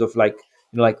in terms of like,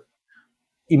 like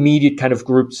immediate kind of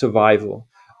group survival,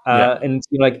 Yeah. and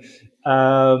like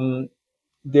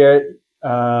there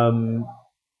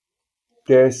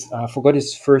there's I forgot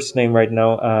his first name right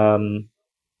now.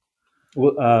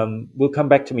 Will come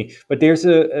back to me. But there's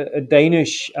a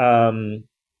Danish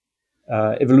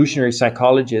evolutionary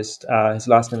psychologist. His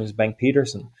last name is Bank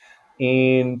Peterson,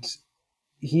 and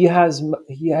he has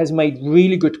made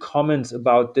really good comments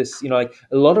about this. Like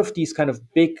a lot of these kind of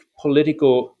big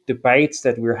political debates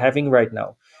that we're having right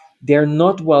now, they're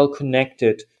not well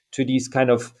connected to these kind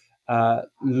of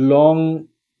long,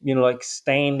 like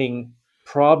standing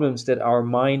problems that our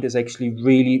mind is actually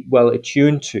really well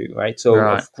attuned to, right? So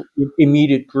Right. of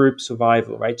immediate group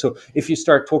survival, right? So if you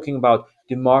start talking about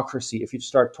democracy, if you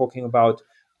start talking about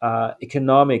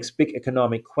economics, big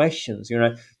economic questions,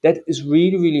 that is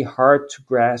really, really hard to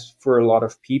grasp for a lot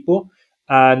of people.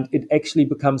 And it actually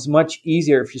becomes much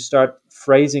easier if you start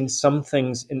phrasing some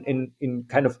things in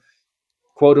kind of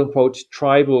quote unquote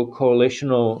tribal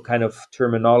coalitional kind of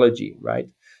terminology, right?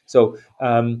 So,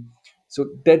 so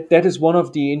that is one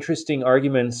of the interesting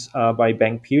arguments by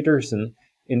Bank Peterson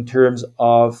in terms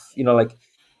of like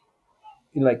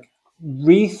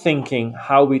rethinking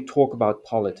how we talk about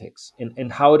politics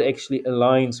and how it actually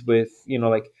aligns with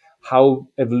like how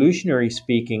evolutionary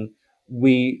speaking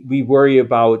we worry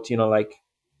about like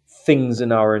things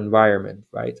in our environment,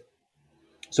 right?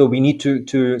 So we need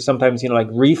to sometimes like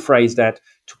rephrase that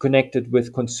to connect it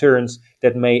with concerns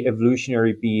that may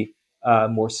evolutionary be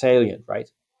more salient, right?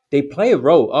 They play a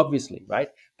role, obviously, right?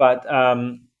 But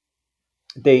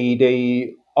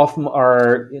they often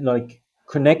are like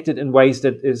connected in ways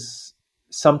that is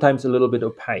sometimes a little bit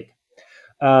opaque.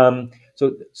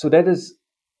 So that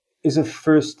is a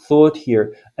first thought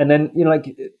here. And then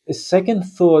like a second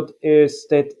thought is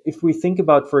that if we think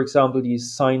about, for example,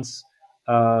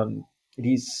 um,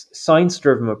 these science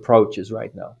driven approaches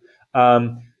right now,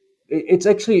 it's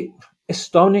actually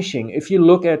astonishing if you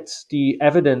look at the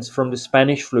evidence from the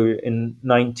Spanish flu in Mm.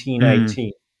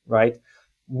 1918, right?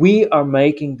 We are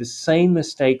making the same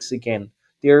mistakes again.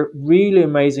 They're really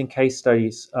amazing case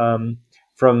studies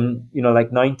from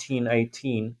like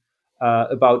 1918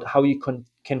 about how you can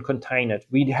contain it.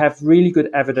 We have really good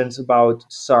evidence about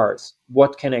SARS,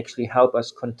 what can actually help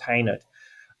us contain it.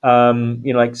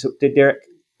 Like so there are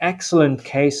excellent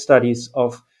case studies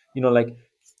of like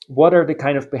what are the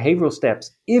kind of behavioral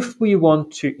steps if we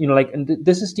want to like, and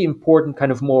this is the important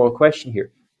kind of moral question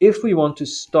here. If we want to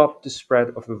stop the spread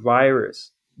of a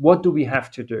virus, what do we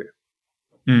have to do?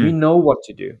 We Mm. know what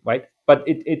to do, right? But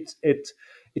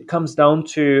it comes down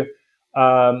to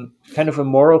kind of a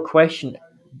moral question,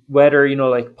 whether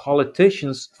like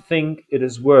politicians think it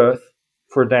is worth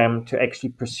for them to actually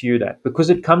pursue that, because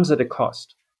it comes at a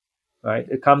cost, right?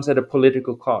 It comes at a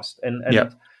political cost, and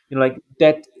Yep. like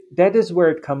that is where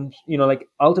it comes, like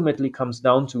ultimately comes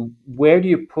down to where do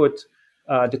you put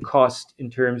the cost in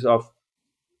terms of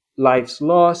lives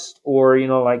lost, or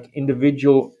like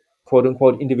individual, quote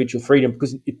unquote, individual freedom,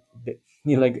 because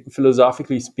like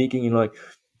philosophically speaking, like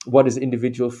what is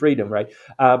individual freedom, right?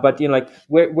 But like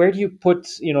where do you put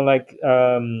like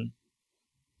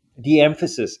the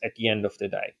emphasis at the end of the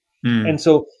day? Mm. And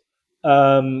so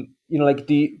like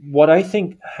the what I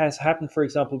think has happened, for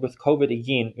example, with COVID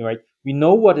again, right? We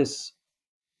know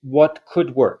what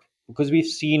could work, because we've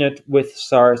seen it with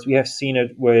SARS, we have seen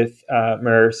it with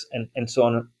MERS, and so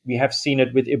on. We have seen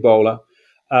it with Ebola.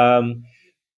 Um,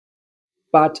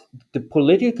 but the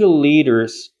political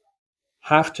leaders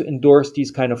have to endorse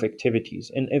these kind of activities.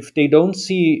 And if they don't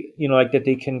see, like that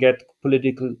they can get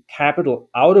political capital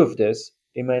out of this,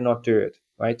 they may not do it,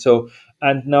 right? So,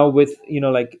 and now with,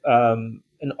 like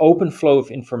an open flow of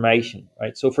information,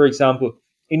 right? So, for example,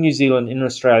 in New Zealand, in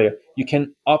Australia, you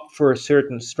can opt for a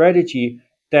certain strategy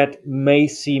that may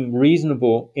seem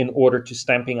reasonable in order to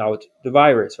stamping out the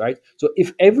virus, right? So,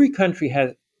 if every country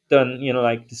has done,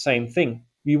 like the same thing,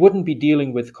 we wouldn't be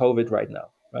dealing with COVID right now,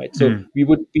 right? So Mm. we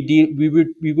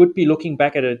would be looking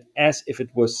back at it as if it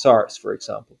was SARS, for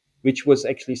example, which was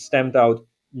actually stamped out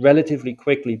relatively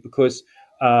quickly because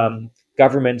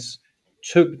governments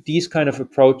took these kind of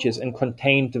approaches and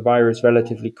contained the virus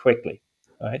relatively quickly,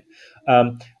 right?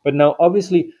 But now,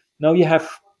 obviously, now you have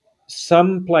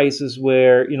some places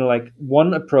where like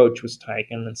one approach was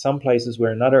taken, and some places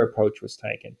where another approach was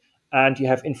taken, and you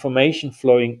have information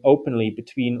flowing openly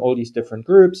between all these different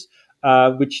groups,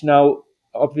 which now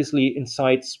obviously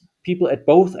incites people at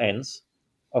both ends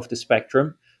of the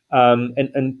spectrum,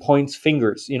 and points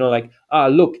fingers, like,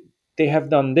 look, they have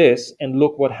done this and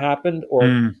look what happened, or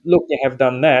Mm. look, they have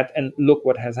done that and look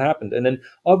what has happened. And then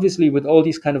obviously with all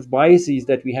these kind of biases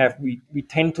that we have, we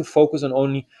tend to focus on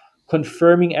only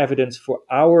confirming evidence for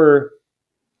our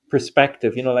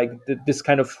perspective, like this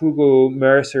kind of Hugo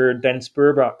Mercer, Dan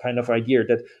Sperber kind of idea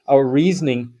that our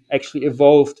reasoning actually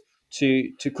evolved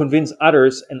to convince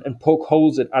others and poke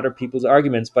holes at other people's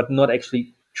arguments, but not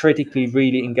actually critically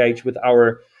really engage with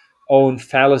our own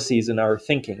fallacies in our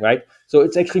thinking, right? So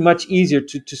it's actually much easier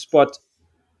to spot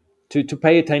to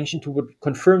pay attention to what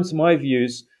confirms my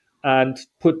views and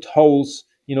put holes,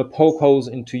 poke holes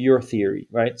into your theory,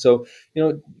 right? So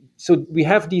we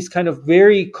have these kind of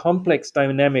very complex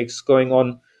dynamics going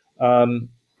on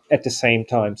at the same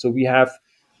time. So we have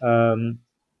um,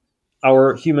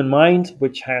 our human mind,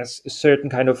 which has a certain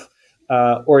kind of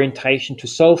orientation to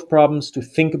solve problems, to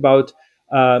think about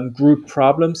group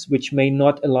problems, which may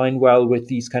not align well with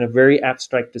these kind of very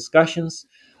abstract discussions.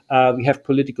 We have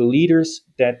political leaders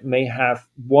that may have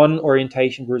one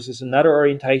orientation versus another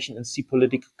orientation and see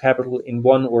political capital in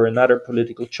one or another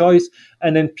political choice.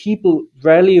 And then people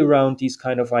rally around these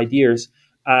kind of ideas.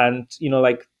 And,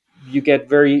 like you get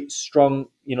very strong,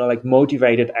 like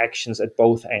motivated actions at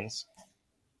both ends.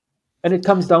 And it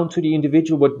comes down to the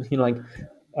individual,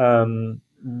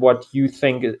 what you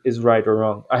think is right or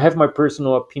wrong. I have my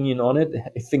personal opinion on it.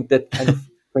 I think that kind of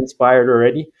transpired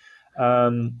already.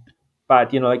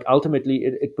 But like ultimately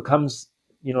it becomes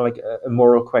like a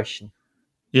moral question.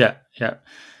 Yeah, yeah,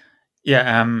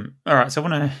 yeah. All right, so I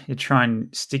want to try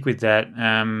and stick with that.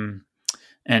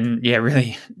 And yeah,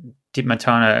 really dip my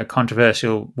toe in a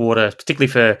controversial water, particularly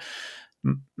for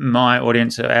my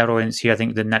audience, our audience here. I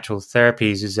think the natural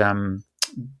therapies is the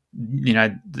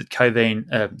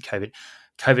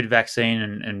COVID vaccine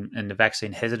and the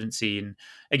vaccine hesitancy, and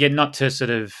again, not to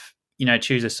sort of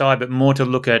choose a side, but more to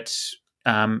look at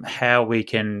how we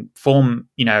can form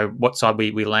what side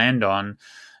we land on.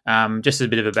 Just as a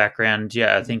bit of a background,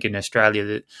 yeah, I think in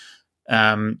Australia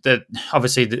that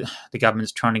obviously the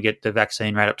government's trying to get the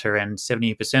vaccine rate up to around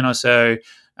 70% or so.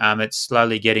 It's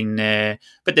slowly getting there,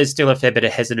 but there's still a fair bit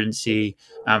of hesitancy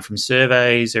from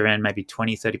surveys, around maybe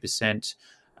 20-30%.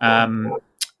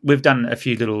 We've done a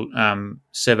few little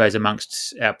surveys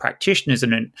amongst our practitioners,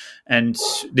 and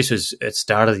this was at the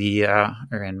start of the year,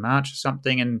 around March or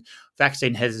something, and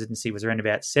vaccine hesitancy was around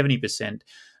about 70%.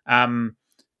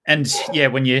 And yeah,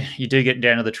 when you do get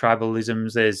down to the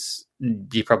tribalisms,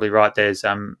 you're probably right. There's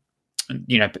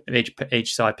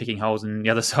each side picking holes in the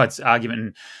other side's argument.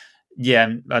 And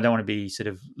yeah, I don't want to be sort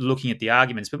of looking at the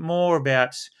arguments, but more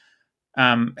about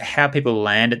how people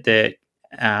land at their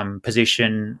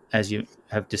position, as you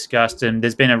have discussed. And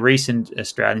there's been a recent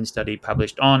Australian study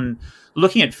published on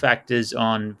looking at factors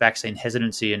on vaccine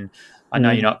hesitancy. And I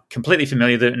know you're not completely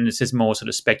familiar with it, and this is more sort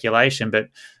of speculation, but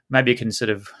maybe you can sort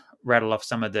of rattle off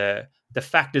some of the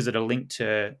factors that are linked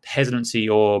to hesitancy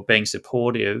or being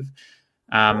supportive.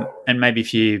 And maybe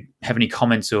if you have any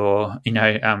comments or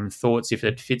thoughts, if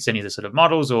it fits any of the sort of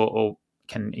models or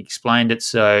can explain it.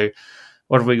 So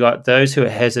what have we got? Those who are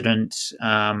hesitant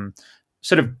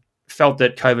sort of felt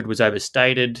that COVID was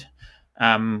overstated.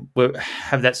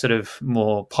 Have that sort of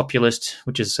more populist,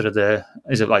 which is sort of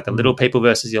is it like the little people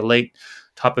versus the elite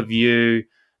type of view?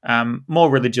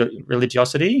 More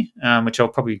religiosity, which I'll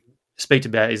probably speak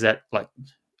about. Is that like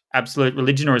absolute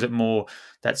religion, or is it more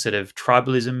that sort of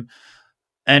tribalism?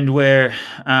 And where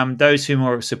those who are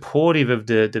more supportive of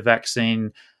the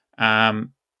vaccine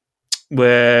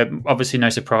were obviously, no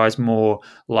surprise, more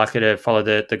likely to follow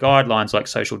the guidelines like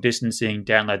social distancing,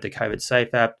 download the COVID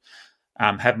Safe app,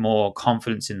 have more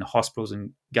confidence in the hospitals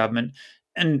and government,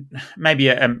 and maybe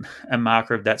a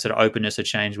marker of that sort of openness to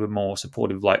change were more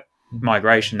supportive, like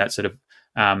migration, that sort of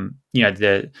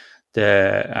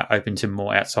the open to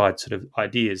more outside sort of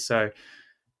ideas. So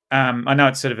I know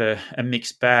it's sort of a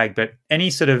mixed bag, but any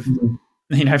sort of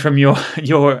from your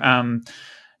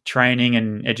training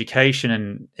and education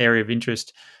and area of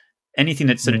interest, anything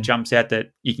that sort of jumps out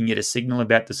that you can get a signal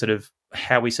about the sort of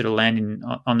how we sort of land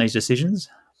on these decisions?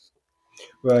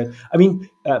 Right. I mean,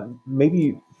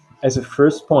 maybe as a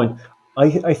first point,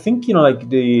 I think like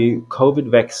the COVID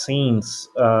vaccines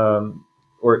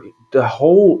or the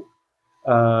whole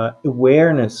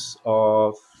awareness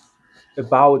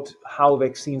about how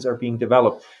vaccines are being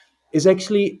developed is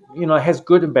actually has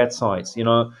good and bad sides.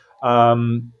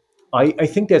 I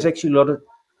think there's actually a lot of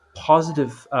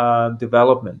positive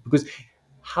development, because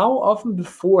how often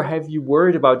before have you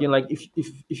worried about like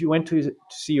if you went to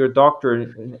see your doctor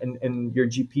and your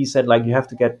GP said like you have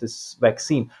to get this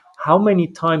vaccine, how many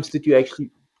times did you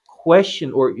actually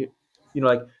question, or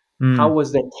like how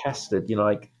was that tested,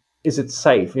 like is it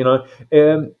safe?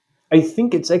 I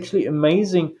think it's actually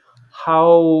amazing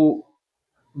how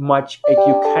much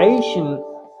education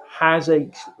how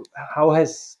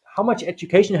much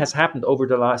education has happened over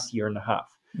the last year and a half.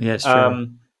 Yes, true.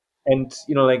 And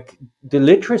like the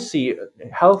literacy,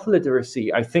 health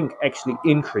literacy, I think actually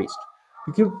increased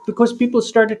because people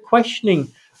started questioning,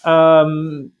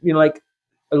 like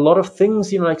a lot of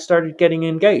things, like started getting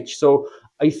engaged. So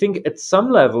I think at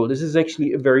some level, this is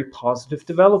actually a very positive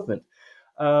development.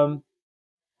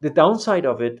 the downside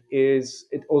of it is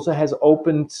it also has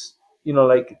opened,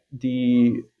 like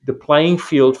the playing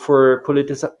field for to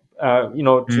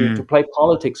Mm. play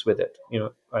politics with it,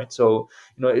 right? So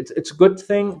it's a good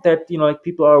thing that like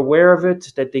people are aware of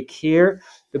it, that they care.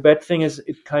 The bad thing is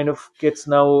it kind of gets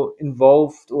now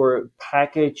involved or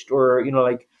packaged or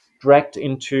like dragged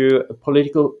into a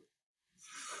political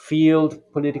field,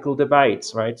 political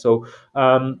debates, right? So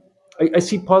I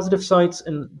see positive sides,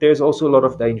 and there's also a lot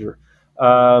of danger.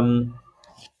 um,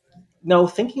 Now,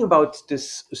 thinking about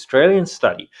this Australian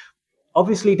study,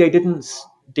 obviously they didn't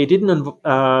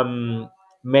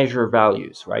measure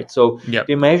values, right? So Yep.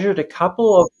 they measured a couple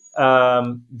of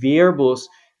variables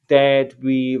that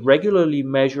we regularly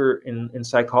measure in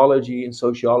psychology, in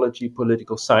sociology,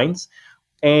 political science,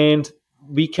 and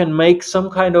we can make some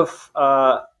kind of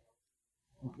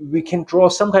we can draw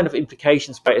some kind of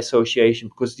implications by association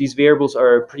because these variables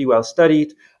are pretty well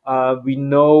studied. We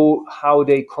know how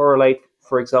they correlate,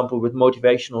 for example, with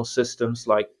motivational systems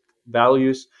like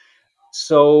values.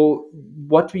 So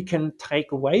what we can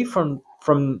take away from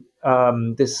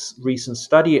this recent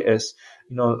study is,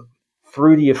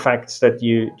 through the effects that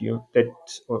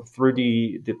or through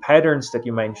the patterns that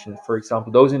you mentioned, for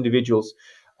example, those individuals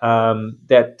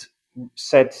that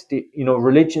said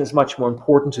religion is much more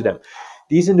important to them.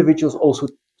 These individuals also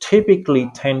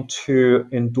typically tend to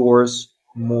endorse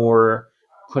more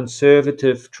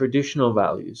conservative traditional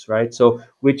values, right? So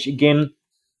which again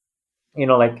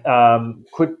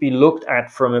could be looked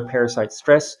at from a parasite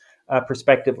stress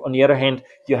perspective. On the other hand,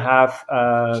 you have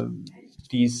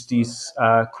these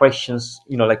questions,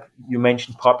 like you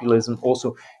mentioned, populism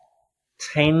also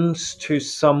tends to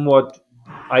somewhat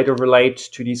either relate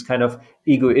to these kind of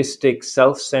egoistic,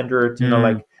 self-centered,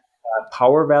 Mm.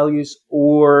 power values,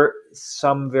 or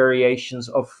some variations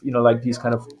of like these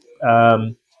kind of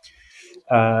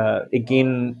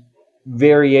again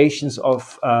variations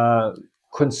of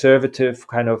conservative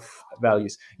kind of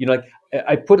values. Like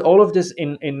I put all of this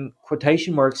in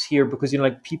quotation marks here because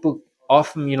like people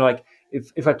often like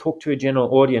if I talk to a general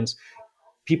audience,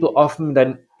 people often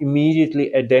then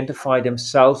immediately identify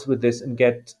themselves with this and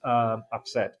get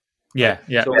upset, right? Yeah.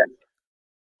 Yeah. So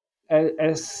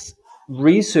as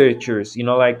researchers,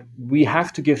 like we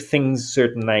have to give things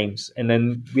certain names, and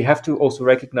then we have to also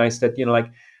recognize that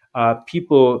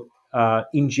people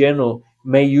in general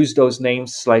may use those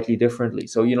names slightly differently.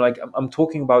 So like I'm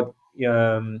talking about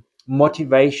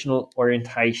motivational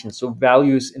orientation, so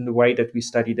values in the way that we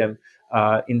study them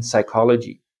in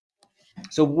psychology.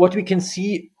 So what we can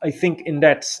see, I think, in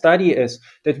that study is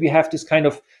that we have this kind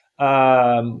of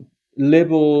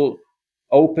liberal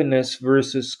openness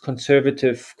versus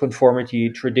conservative conformity,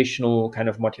 traditional kind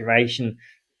of motivation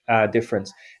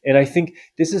difference. And I think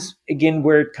this is again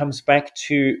where it comes back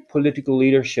to political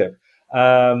leadership,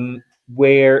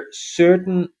 where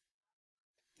certain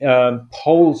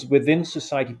poles within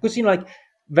society, because like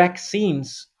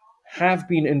vaccines have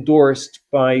been endorsed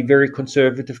by very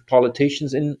conservative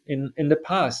politicians in the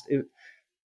past.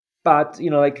 But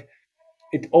like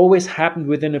it always happened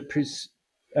within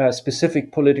a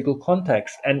specific political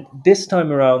context. And this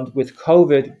time around with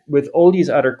COVID, with all these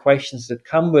other questions that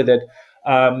come with it,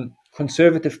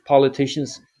 conservative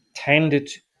politicians tended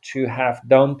to have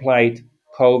downplayed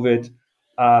COVID,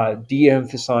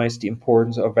 de-emphasized the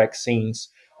importance of vaccines.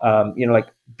 Like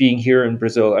being here in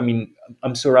Brazil, I mean,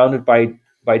 I'm surrounded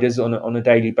by this on a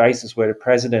daily basis, where the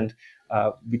president,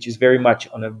 which is very much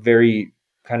on a very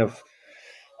kind of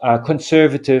Mm.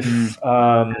 conservative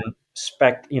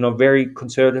very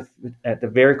conservative at the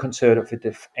very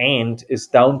conservative end, is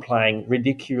downplaying,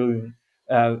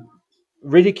 uh,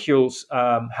 ridicules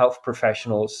health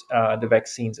professionals, the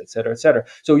vaccines, etc., etc.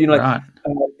 So Right.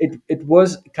 it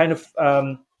was kind of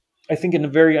I think in a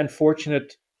very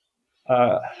unfortunate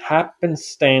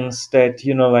happenstance that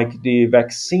like the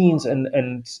vaccines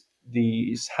and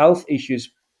these health issues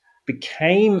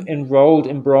became embroiled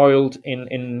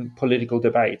in political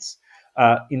debates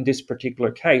in this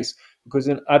particular case, because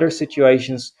in other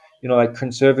situations, like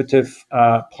conservative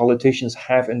politicians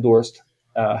have endorsed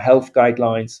health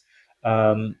guidelines,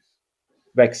 um,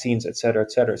 vaccines, etc.,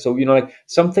 etc. So like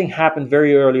something happened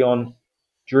very early on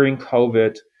during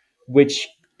COVID, which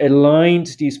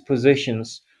aligned these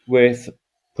positions with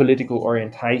political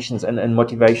orientations and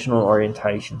motivational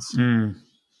orientations. Mm.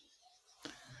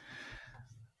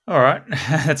 All right,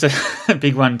 that's a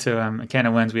big one to a can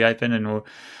of worms we open, and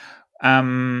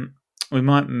um, we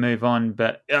might move on.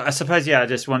 But I suppose, yeah, I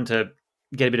just want to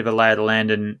get a bit of a lay of the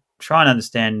land and try and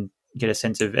understand, get a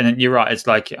sense of. And you're right; it's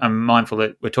like I'm mindful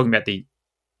that we're talking about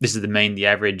this is the mean, the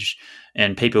average,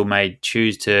 and people may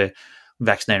choose to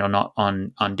vaccinate or not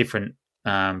on different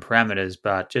parameters,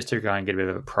 but just to go and get a bit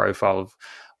of a profile of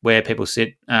where people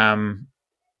sit. And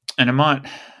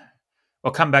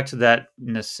I'll come back to that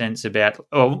in a sense about,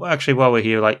 actually, while we're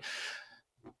here, like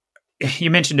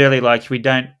you mentioned earlier, like we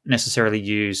don't necessarily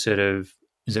use sort of,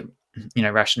 is it,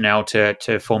 rationale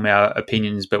to form our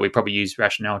opinions, but we probably use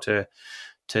rationale to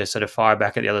sort of fire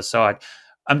back at the other side.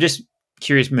 I'm just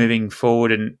curious moving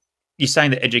forward, and you're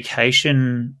saying that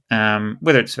education,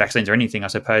 whether it's vaccines or anything, I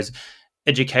suppose,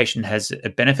 education has a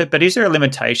benefit, but is there a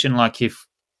limitation? Like if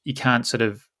you can't sort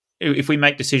of, if we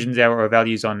make decisions, our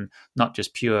values on not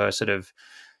just pure sort of,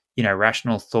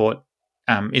 rational thought,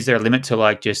 is there a limit to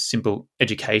like just simple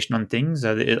education on things?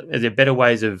 Are there better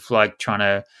ways of like trying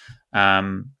to,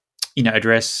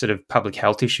 address sort of public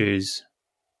health issues?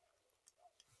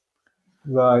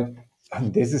 Right.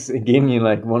 This is again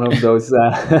like one of those.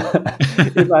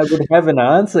 If I would have an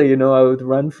answer, I would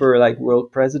run for like world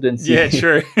Yeah, presidency.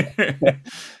 true.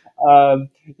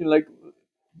 Like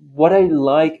what I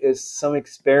like is some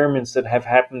experiments that have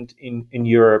happened in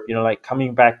Europe. Like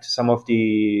coming back to some of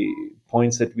the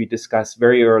points that we discussed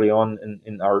very early on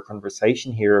in our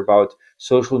conversation here about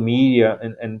social media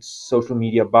and social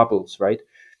media bubbles, right?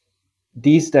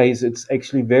 These days it's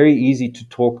actually very easy to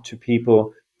talk to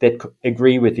people that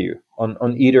agree with you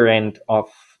on either end of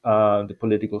the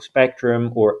political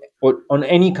spectrum or on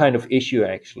any kind of issue,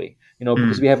 actually,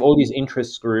 because we have all these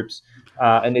interest groups,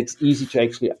 and it's easy to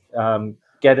actually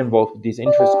get involved with these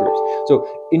interest groups.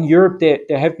 So in Europe,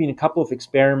 there have been a couple of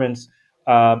experiments,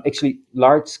 actually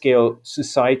large scale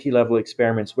society level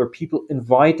experiments where people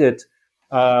invited,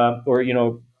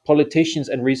 or politicians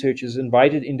and researchers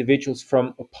invited individuals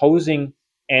from opposing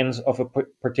ends of a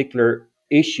particular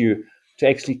issue to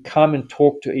actually come and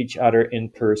talk to each other in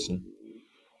person,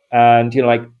 and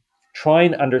like try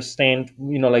and understand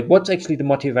like what's actually the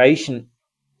motivation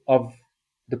of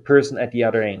the person at the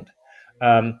other end.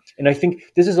 And I think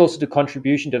this is also the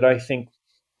contribution that I think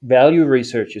value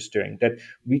research is doing, that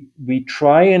we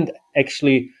try and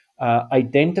actually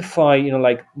identify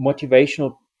like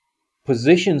motivational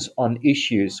positions on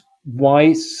issues,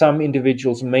 why some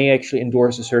individuals may actually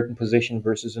endorse a certain position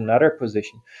versus another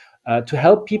position, to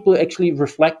help people actually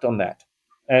reflect on that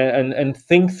and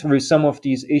think through some of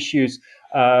these issues,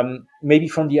 maybe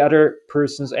from the other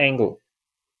person's angle.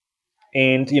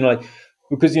 And like,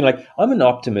 because like I'm an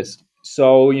optimist,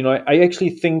 so I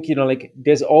actually think like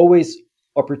there's always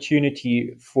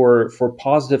opportunity for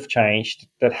positive change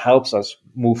that helps us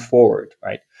move forward,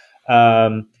 right?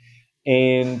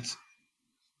 And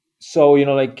so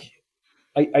like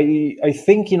I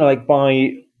think like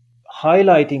by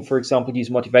highlighting, for example, these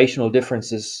motivational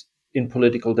differences in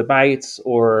political debates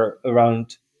or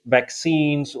around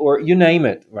vaccines or you name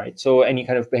it, right? So any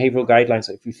kind of behavioral guidelines,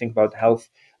 if you think about health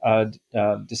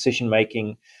decision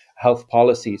making, health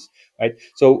policies, right?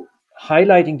 So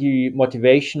highlighting the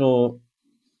motivational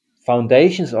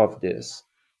foundations of this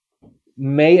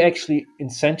may actually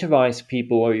incentivize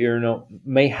people, or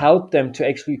may help them to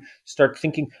actually start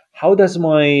thinking, how does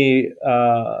my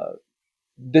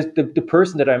the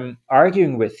person that I'm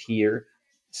arguing with here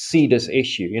see this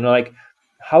issue, like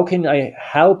how can I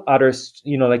help others,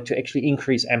 like to actually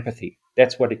increase empathy.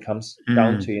 That's what it comes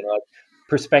down to, like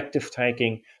perspective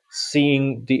taking,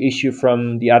 seeing the issue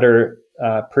from the other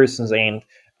person's end,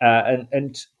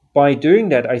 and by doing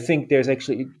that, I think there's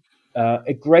actually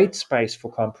a great space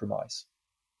for compromise.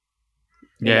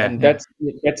 and Yeah, and yeah.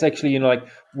 that's actually like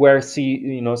where I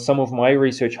see some of my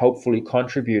research hopefully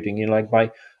contributing, like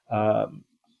by um,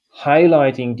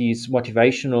 highlighting these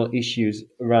motivational issues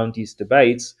around these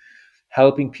debates,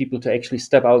 helping people to actually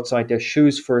step outside their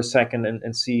shoes for a second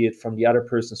and see it from the other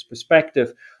person's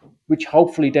perspective, which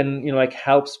hopefully then like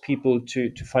helps people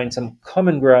to find some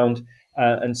common ground,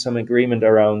 and some agreement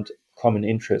around common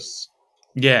interests.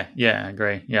 Yeah, yeah, I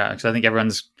agree. Yeah, because I think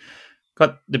everyone's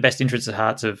got the best interests at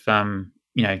hearts of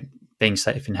being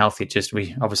safe and healthy. It's just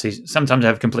we obviously sometimes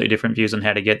have completely different views on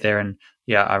how to get there, and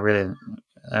yeah, I really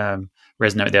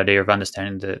resonate with the idea of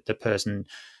understanding the person,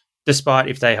 despite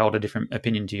if they hold a different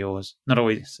opinion to yours. Not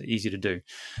always easy to do.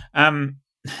 I'm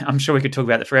sure we could talk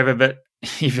about that forever, but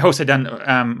you've also done.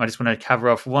 I just want to cover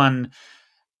off one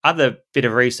other bit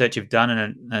of research you've done,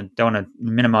 and I don't want to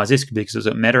minimize this because it was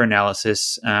a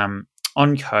meta-analysis on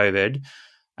COVID,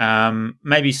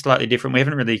 maybe slightly different. We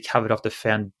haven't really covered off the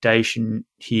foundation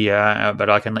here, but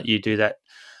I can let you do that.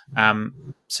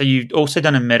 So you've also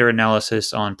done a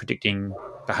meta-analysis on predicting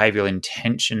behavioural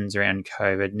intentions around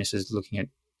COVID, and this is looking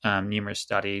at numerous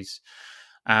studies.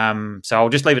 So I'll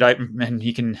just leave it open, and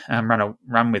you can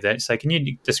run with it. So can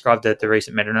you describe the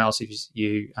recent meta-analysis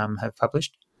you have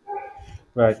published?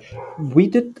 Right. We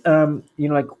did,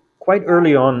 like quite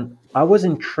early on, I was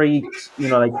intrigued,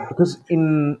 like because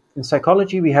in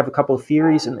psychology we have a couple of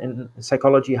theories, in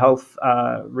psychology health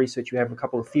research we have a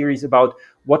couple of theories about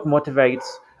what motivates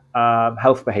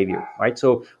health behavior, right?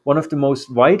 So one of the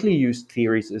most widely used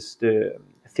theories is the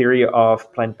theory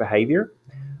of planned behavior,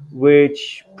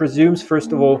 which presumes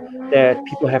first of all that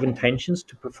people have intentions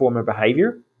to perform a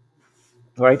behavior,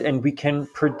 right? And we can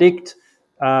predict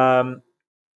um,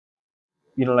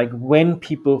 like when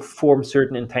people form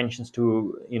certain intentions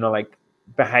to like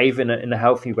behave in a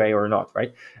healthy way or not,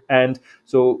 right? And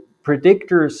so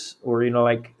predictors, or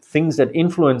like things that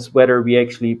influence whether we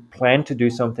actually plan to do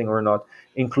something or not,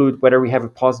 include whether we have a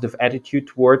positive attitude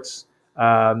towards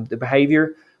the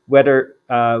behavior, whether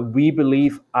we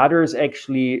believe others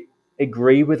actually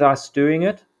agree with us doing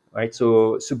it, right?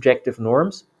 So subjective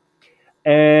norms,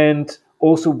 and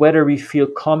also whether we feel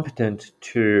competent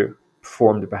to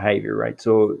perform the behavior, right?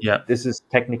 So Yeah. this is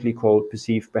technically called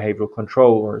perceived behavioral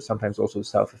control, or sometimes also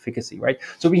self-efficacy, right?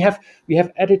 So we have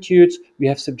attitudes, we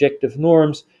have subjective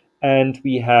norms, and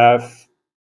we have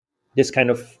this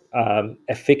kind of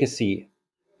efficacy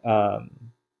um,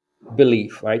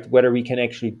 belief, right? Whether we can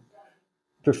actually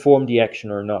perform the action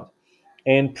or not.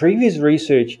 And previous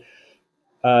research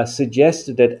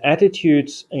suggested that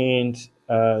attitudes and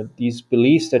these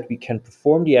beliefs that we can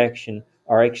perform the action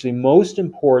are actually most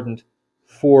important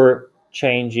for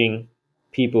changing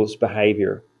people's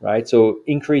behavior, right? So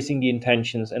increasing the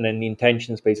intentions, and then the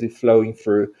intentions basically flowing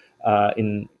through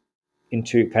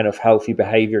into kind of healthy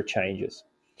behavior changes.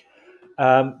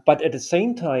 But at the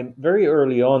same time, very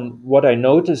early on, what I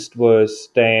noticed was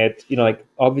that, like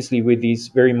obviously with these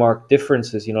very marked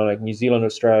differences, like New Zealand,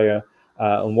 Australia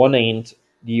on one end,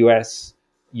 the US,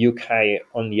 UK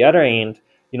on the other end,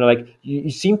 like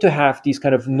you seem to have these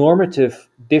kind of normative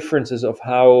differences of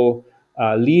how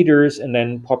leaders and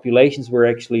then populations were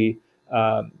actually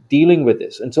dealing with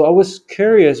this. And so I was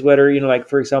curious whether, like,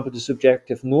 for example, the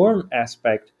subjective norm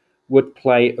aspect would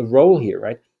play a role here,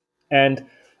 right? And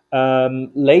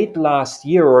late last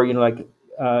year, or like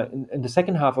in the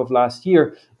second half of last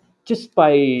year, just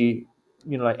by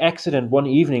like accident, one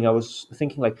evening I was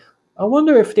thinking, like, I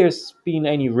wonder if there's been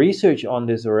any research on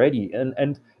this already.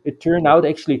 And it turned out,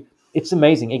 actually, it's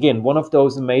amazing. Again, one of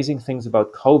those amazing things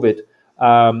about COVID.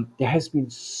 There has been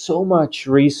so much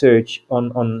research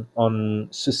on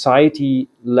society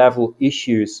level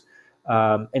issues,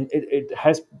 and it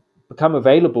has become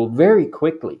available very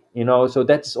quickly. So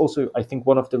that's also, I think,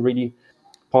 one of the really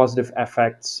positive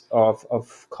effects of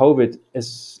COVID.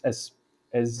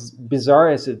 As bizarre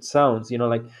as it sounds,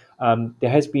 like there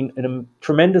has been a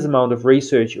tremendous amount of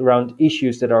research around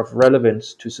issues that are of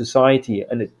relevance to society,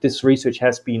 and this research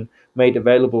has been made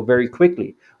available very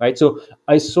quickly, right? So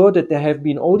I saw that there have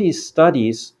been all these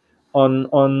studies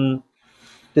on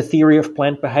the theory of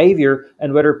planned behavior,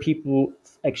 and whether people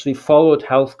actually followed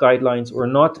health guidelines or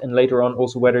not, and later on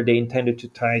also whether they intended to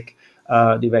take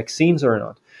the vaccines or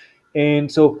not.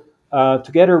 And so,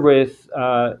 together with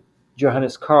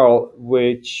Johannes Karl,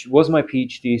 which was my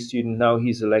PhD student, now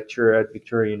he's a lecturer at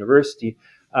Victoria University,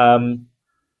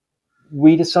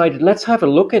 we decided, let's have a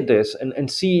look at this and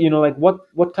see, like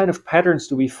what kind of patterns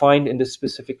do we find in this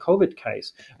specific COVID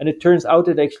case. And it turns out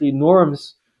that actually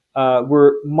norms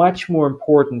were much more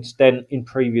important than in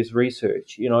previous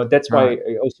research. That's why Right.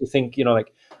 I also think,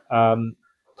 like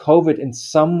COVID in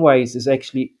some ways is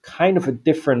actually kind of a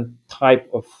different type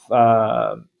of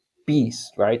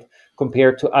beast, right,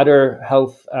 compared to other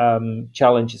health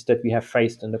challenges that we have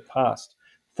faced in the past,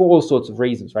 for all sorts of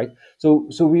reasons, right? So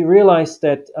we realized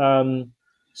that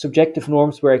subjective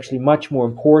norms were actually much more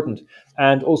important,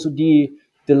 and also the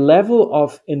level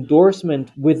of endorsement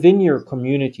within your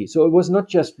community. So it was not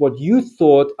just what you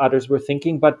thought others were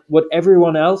thinking, but what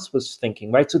everyone else was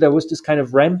thinking, right? So there was this kind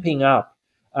of ramping up.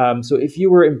 So if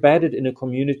you were embedded in a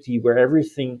community where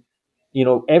everything,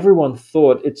 everyone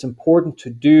thought it's important to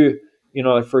do,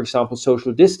 like, for example,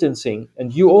 social distancing,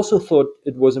 and you also thought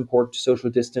it was important to social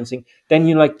distancing, then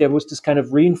like there was this kind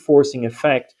of reinforcing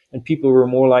effect, and people were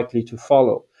more likely to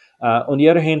follow. On the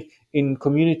other hand, in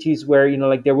communities where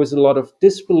like there was a lot of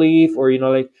disbelief, or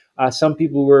like some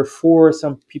people were for,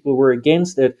 some people were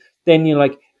against it, then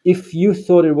like if you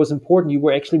thought it was important, you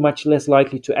were actually much less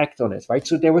likely to act on it, right?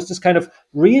 So there was this kind of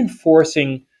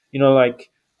reinforcing, like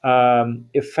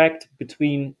effect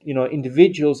between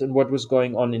individuals and what was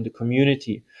going on in the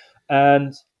community.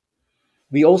 And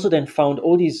we also then found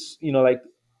all these like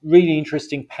really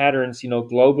interesting patterns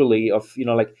globally of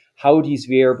like how these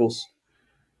variables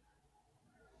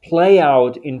play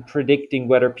out in predicting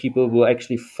whether people will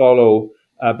actually follow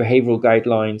behavioral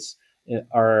guidelines,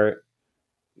 are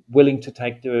willing to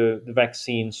take the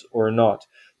vaccines or not.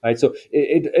 right? So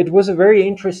it was a very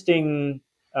interesting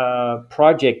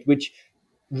project, which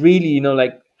really,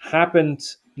 like happened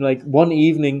like one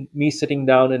evening, me sitting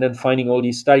down and then finding all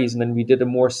these studies, and then we did a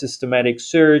more systematic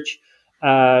search,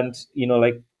 and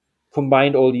like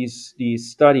combined all these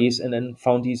studies and then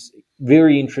found these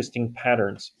very interesting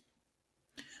patterns.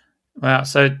 Wow.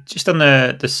 So just on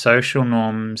the social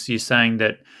norms, you're saying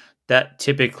that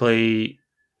typically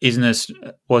isn't as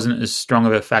wasn't as strong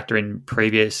of a factor in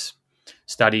previous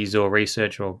studies or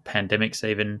research or pandemics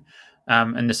even,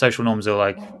 and the social norms are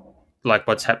like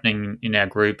what's happening in our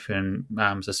group and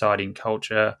society and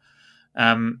culture.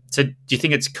 So do you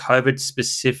think it's COVID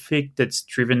specific that's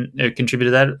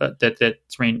contributed to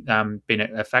that's been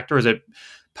a factor? Or is it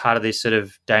part of this sort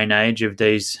of day and age of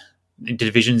these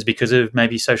divisions because of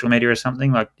maybe social media or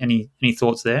something? Like any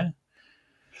thoughts there?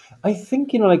 I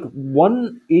think like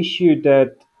one issue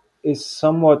that is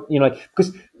somewhat like,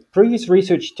 because previous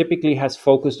research typically has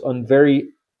focused on very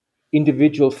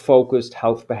individual focused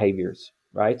health behaviors,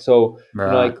 right? So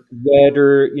Right. like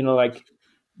whether like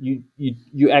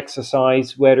you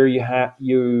exercise, whether you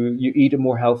eat a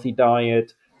more healthy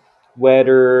diet,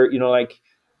 whether like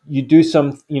you do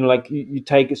some like you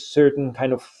take a certain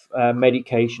kind of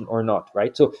medication or not,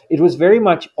 right? So it was very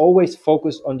much always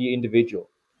focused on the individual,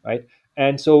 right?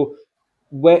 And so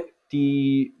where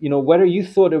the whether you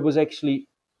thought it was actually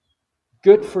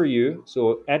good for you,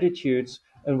 so attitudes,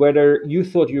 and whether you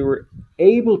thought you were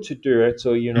able to do it,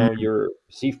 so Mm, your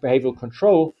perceived behavioral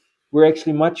control, were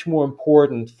actually much more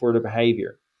important for the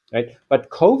behavior, right? But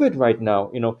COVID right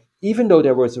now, even though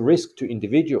there was a risk to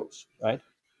individuals, right,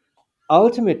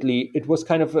 ultimately it was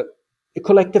kind of a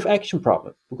collective action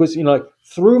problem, because like,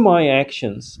 through my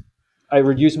actions I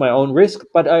reduce my own risk,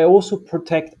 but I also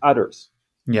protect others,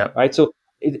 yep. right? So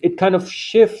it kind of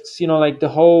shifts, like the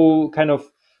whole kind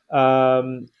of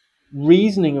um,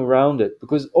 reasoning around it,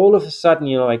 because all of a sudden,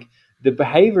 like the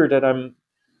behavior that I'm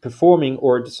performing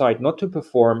or decide not to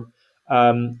perform,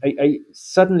 I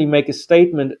suddenly make a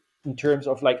statement in terms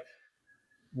of like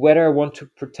whether I want to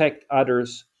protect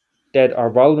others that are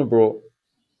vulnerable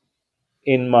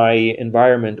in my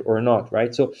environment or not,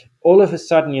 right? So all of a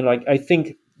sudden, like I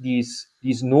think these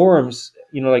norms,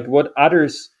 like what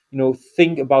others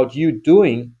think about you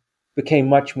doing, became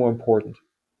much more important.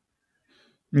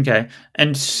 Okay.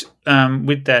 And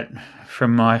with that,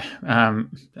 from my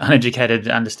uneducated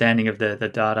understanding of the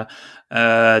data,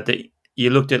 that you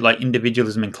looked at like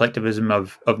individualism and collectivism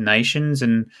of nations,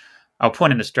 and I'll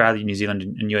point at Australia, New Zealand,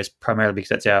 and US primarily because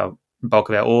that's our bulk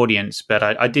of our audience. But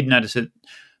I did notice that,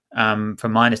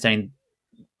 from my understanding,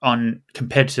 on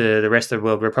compared to the rest of the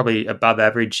world, we're probably above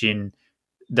average in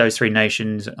those three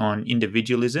nations on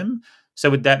individualism. So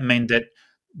would that mean that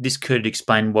this could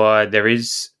explain why there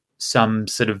is some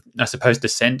sort of, I suppose,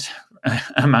 dissent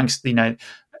amongst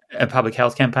public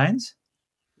health campaigns?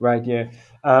 Right, yeah.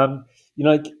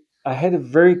 Like I had a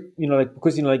very, like,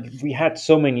 because like we had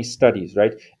so many studies,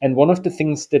 right? And one of the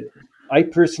things that I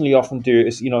personally often do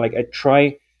is, like I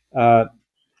try, uh,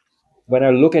 when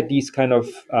I look at these kind of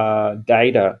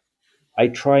data, I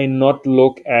try not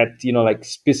look at like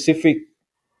specific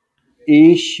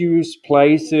issues,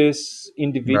 places, Right.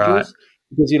 individuals,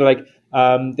 because like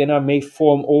then I may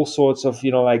form all sorts of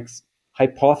like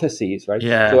hypotheses, right? So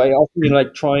Yeah. I often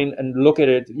like try and look at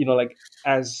it, like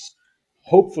as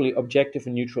hopefully objective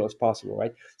and neutral as possible,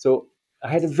 right? So I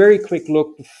had a very quick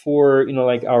look before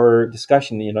like our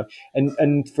discussion,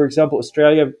 and for example,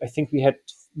 Australia, I think we had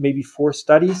maybe 4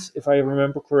 studies, if I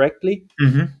remember correctly,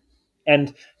 Hmm.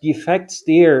 and the effects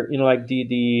there, like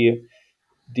the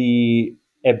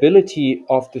ability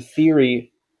of the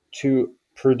theory to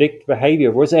predict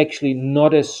behavior was actually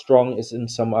not as strong as in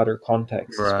some other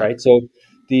contexts, Right. right? So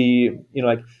the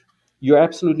like you're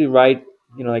absolutely right,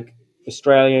 like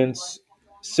Australians,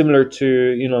 similar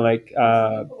to like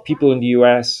people in the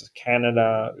US,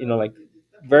 Canada, like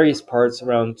various parts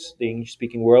around the English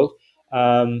speaking world,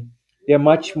 they're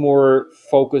much more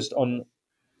focused on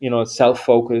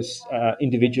self-focused,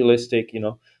 individualistic,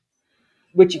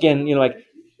 which again, like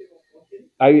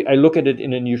I look at it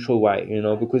in a neutral way,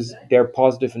 because there are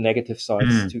positive and negative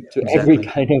sides Mm, to every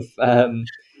exactly. kind of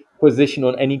position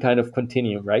on any kind of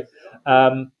continuum, right?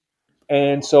 Um,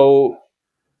 and so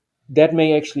that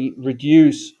may actually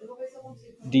reduce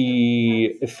the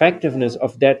effectiveness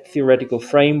of that theoretical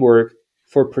framework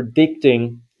for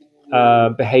predicting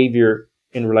behavior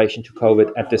in relation to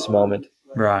COVID at this moment.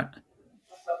 Right.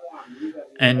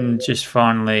 And just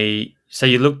finally, so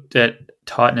you looked at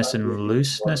tightness and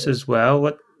looseness as well.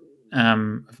 What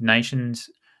of nations?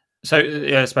 So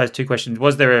I suppose two questions: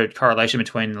 was there a correlation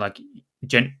between like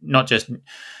not just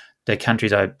the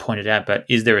countries I pointed out, but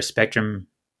is there a spectrum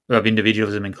of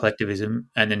individualism and collectivism,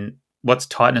 and then what's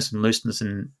tightness and looseness,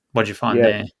 and what did you find Yeah.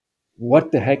 there?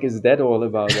 What the heck is that all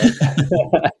about,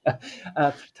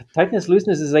 right? Tightness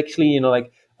looseness is actually,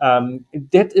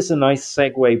 that is a nice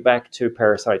segue back to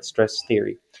parasite stress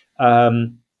theory.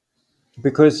 Um,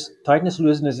 because tightness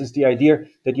looseness is the idea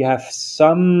that you have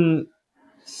some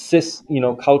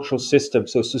cultural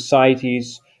systems, so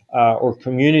societies or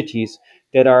communities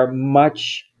that are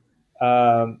much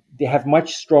they have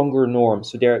much stronger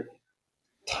norms. So they're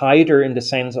tighter in the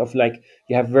sense of like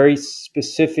you have very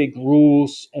specific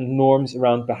rules and norms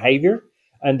around behavior,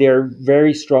 and they're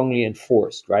very strongly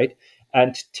enforced, right?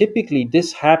 And typically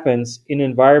this happens in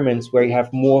environments where you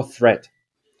have more threat,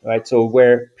 right? So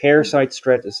where parasite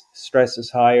stress is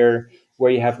higher,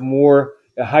 where you have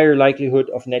a higher likelihood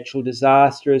of natural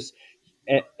disasters,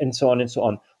 and so on and so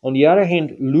on. On the other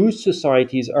hand, loose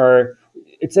societies are,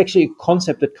 it's actually a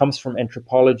concept that comes from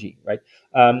anthropology, right?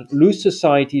 Loose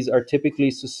societies are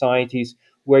typically societies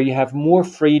where you have more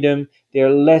freedom, there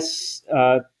are less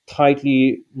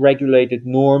tightly regulated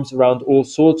norms around all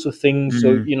sorts of things.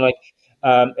 So,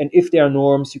 Mm, and if there are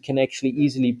norms, you can actually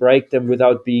easily break them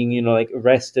without being, like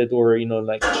arrested or,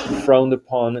 like frowned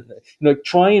upon.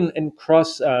 Try and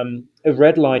cross a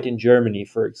red light in Germany,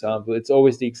 for example. It's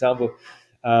always the example.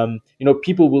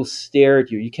 People will stare at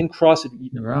you. You can cross it,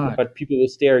 right. but people will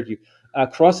stare at you.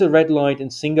 Cross a red light in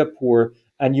Singapore,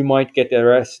 and you might get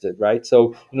arrested, right?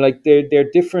 So, like there are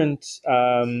different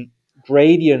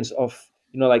gradients of,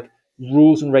 like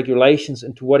rules and regulations,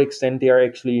 and to what extent they are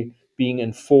actually being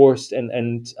enforced, and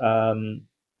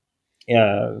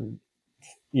yeah,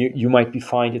 you might be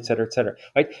fined, etc.,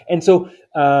 right? And so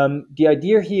the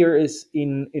idea here is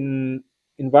in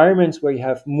environments where you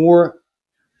have more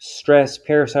stress,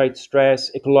 parasite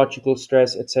stress, ecological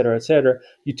stress, etc.,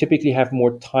 you typically have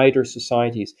more tighter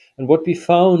societies. And what we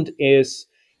found is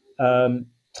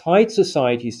tight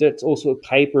societies. That's also a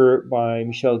paper by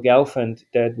Michel Gelfand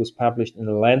that was published in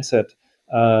the Lancet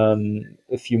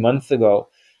a few months ago.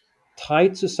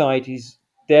 Tight societies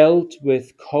dealt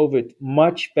with COVID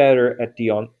much better at the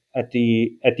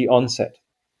onset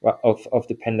of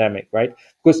the pandemic, right?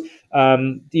 Because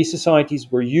these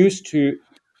societies were used to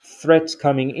threats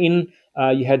coming in.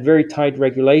 You had very tight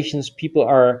regulations. People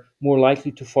are more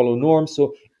likely to follow norms.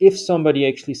 So if somebody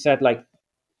actually said like,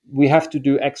 we have to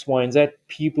do X, Y, and Z,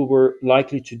 people were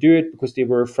likely to do it because they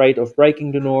were afraid of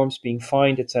breaking the norms, being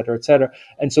fined, etc., etc.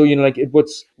 And so, like it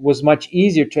was much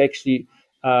easier to actually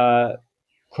uh,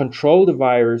 control the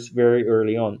virus very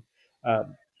early on.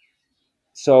 Um,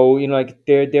 so, like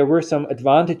there were some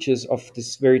advantages of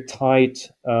this very tight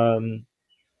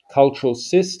cultural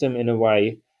system in a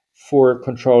way for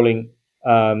controlling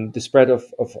the spread of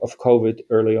COVID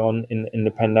early on in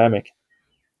the pandemic.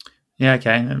 Yeah,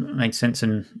 okay, that makes sense,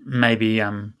 and maybe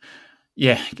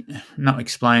yeah, not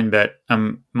explained, but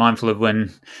I'm mindful of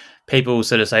when people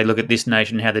sort of say, "Look at this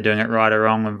nation, how they're doing it right or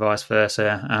wrong," and vice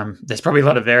versa. There's probably a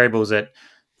lot of variables that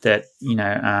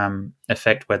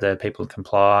affect whether people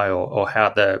comply or how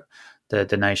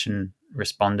the nation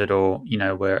responded, or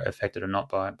were affected or not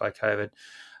by COVID.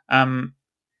 Um,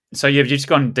 so you've just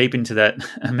gone deep into that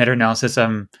meta analysis.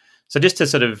 So just to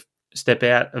sort of step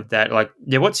out of that, like,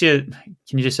 yeah,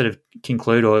 can you just sort of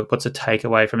conclude, or what's a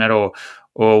takeaway from that, or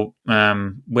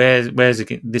where's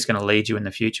this going to lead you in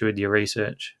the future with your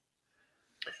research?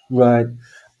 Right.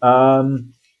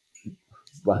 Um,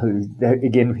 well,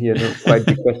 again, quite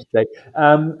big question.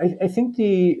 Right? I think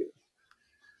the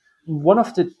one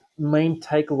of the main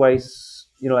takeaways,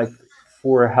 like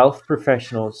for health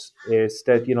professionals, is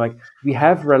that like we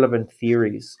have relevant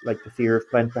theories, like the theory of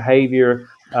planned behavior.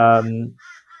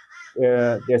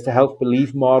 There's the health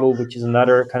belief model, which is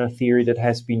another kind of theory that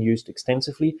has been used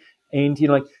extensively, and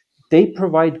like they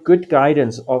provide good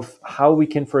guidance of how we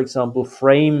can, for example,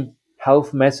 frame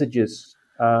health messages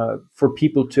for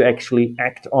people to actually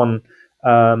act on,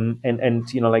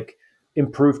 and like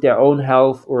improve their own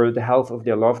health or the health of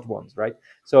their loved ones, right?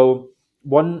 So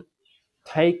one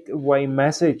takeaway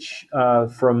message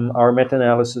from our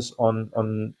meta-analysis on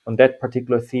that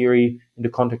particular theory in the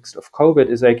context of COVID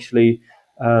is actually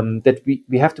that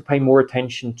we have to pay more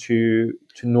attention to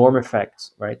norm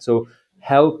effects, right? So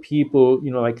help people,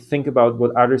 like think about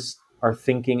what others are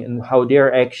thinking and how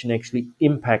their action actually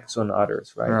impacts on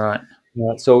others, right?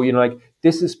 Right. So like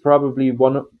this is probably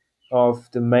one of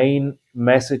the main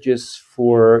messages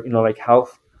for like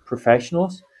health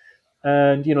professionals.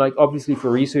 And like obviously for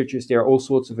researchers there are all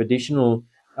sorts of additional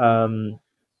um,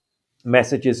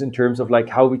 messages in terms of like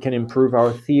how we can improve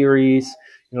our theories,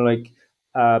 like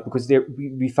because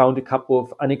we found a couple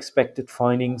of unexpected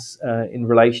findings in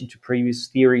relation to previous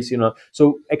theories,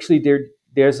 so actually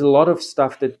there's a lot of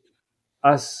stuff that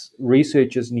us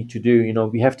researchers need to do.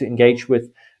 We have to engage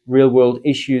with real world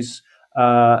issues,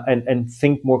 and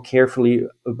think more carefully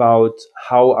about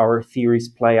how our theories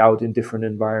play out in different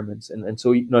environments. And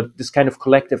so, this kind of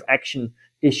collective action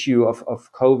issue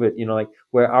of COVID, like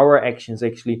where our actions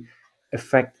actually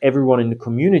affect everyone in the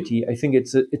community. I think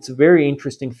it's a very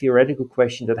interesting theoretical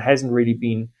question that hasn't really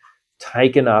been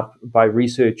taken up by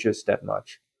researchers that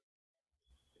much.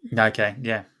 Okay,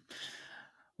 yeah.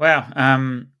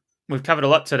 Wow, we've covered a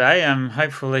lot today.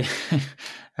 Hopefully,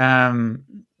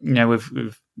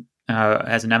 we've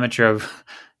as an amateur, I've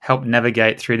helped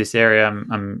navigate through this area.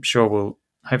 I'm sure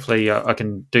hopefully I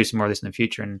can do some more of this in the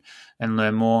future and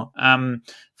learn more.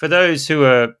 For those who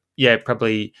are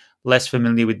probably less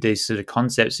familiar with these sort of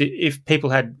concepts, if people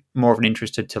had more of an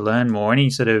interest to learn more, any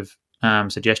sort of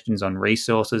suggestions on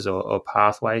resources or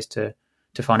pathways to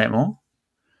find out more?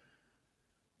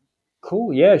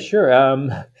 Cool. Yeah, sure.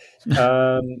 I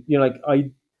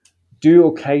do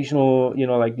occasional,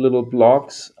 like little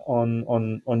blogs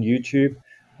on YouTube.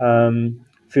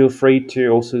 Feel free to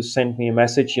also send me a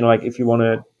message. Like if you want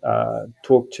to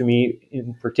talk to me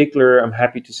in particular, I'm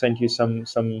happy to send you some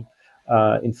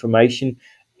information.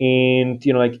 And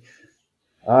if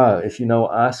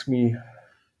ask me,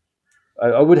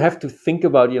 I would have to think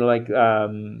about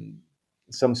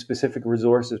some specific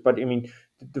resources. But I mean,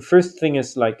 the first thing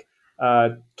is like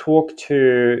talk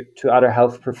to other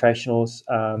health professionals.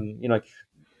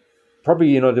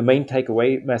 Probably the main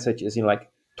takeaway message is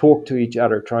talk to each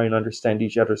other, try and understand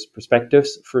each other's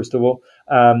perspectives first of all.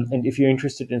 And if you're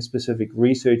interested in specific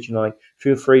research,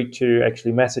 feel free to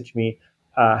actually message me.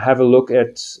 Have a look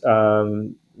at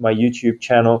my YouTube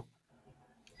channel,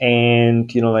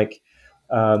 and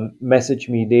message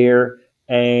me there.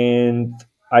 And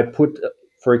I put,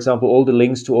 for example, all the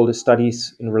links to all the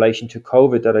studies in relation to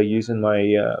COVID that I use in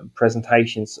my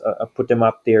presentations. I put them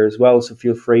up there as well, so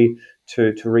feel free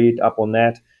to read up on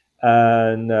that.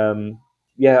 And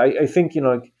I think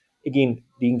again,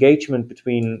 the engagement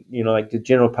between the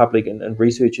general public and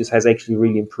researchers has actually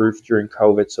really improved during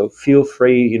COVID. So feel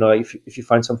free, if you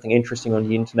find something interesting on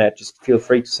the internet, just feel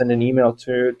free to send an email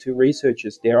to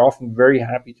researchers. They're often very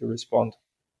happy to respond.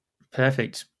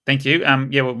 Perfect. Thank you.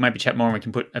 We'll maybe chat more and we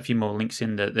can put a few more links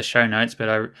in the show notes.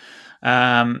 But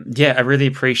I really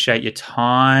appreciate your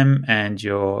time and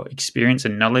your experience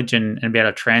and knowledge and be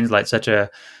able to translate such a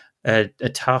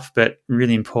tough but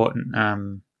really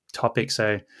important topic.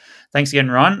 So thanks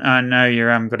again, Ron. I know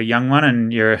you're got a young one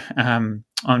and you're on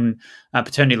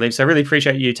paternity leave. So I really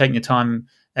appreciate you taking the time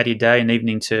out of your day and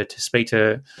evening to speak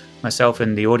to myself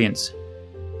and the audience.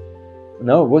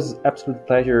 No, it was an absolute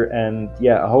pleasure. And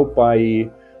I hope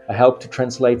I helped to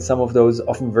translate some of those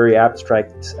often very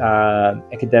abstract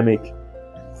academic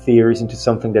theories into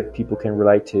something that people can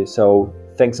relate to. So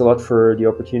thanks a lot for the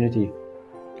opportunity.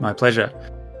 My pleasure.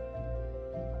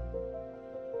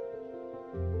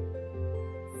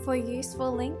 For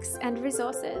useful links and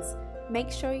resources,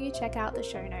 make sure you check out the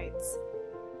show notes.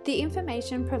 The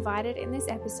information provided in this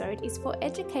episode is for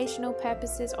educational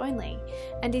purposes only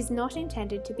and is not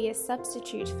intended to be a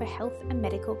substitute for health and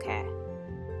medical care.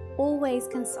 Always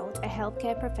consult a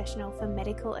healthcare professional for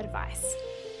medical advice.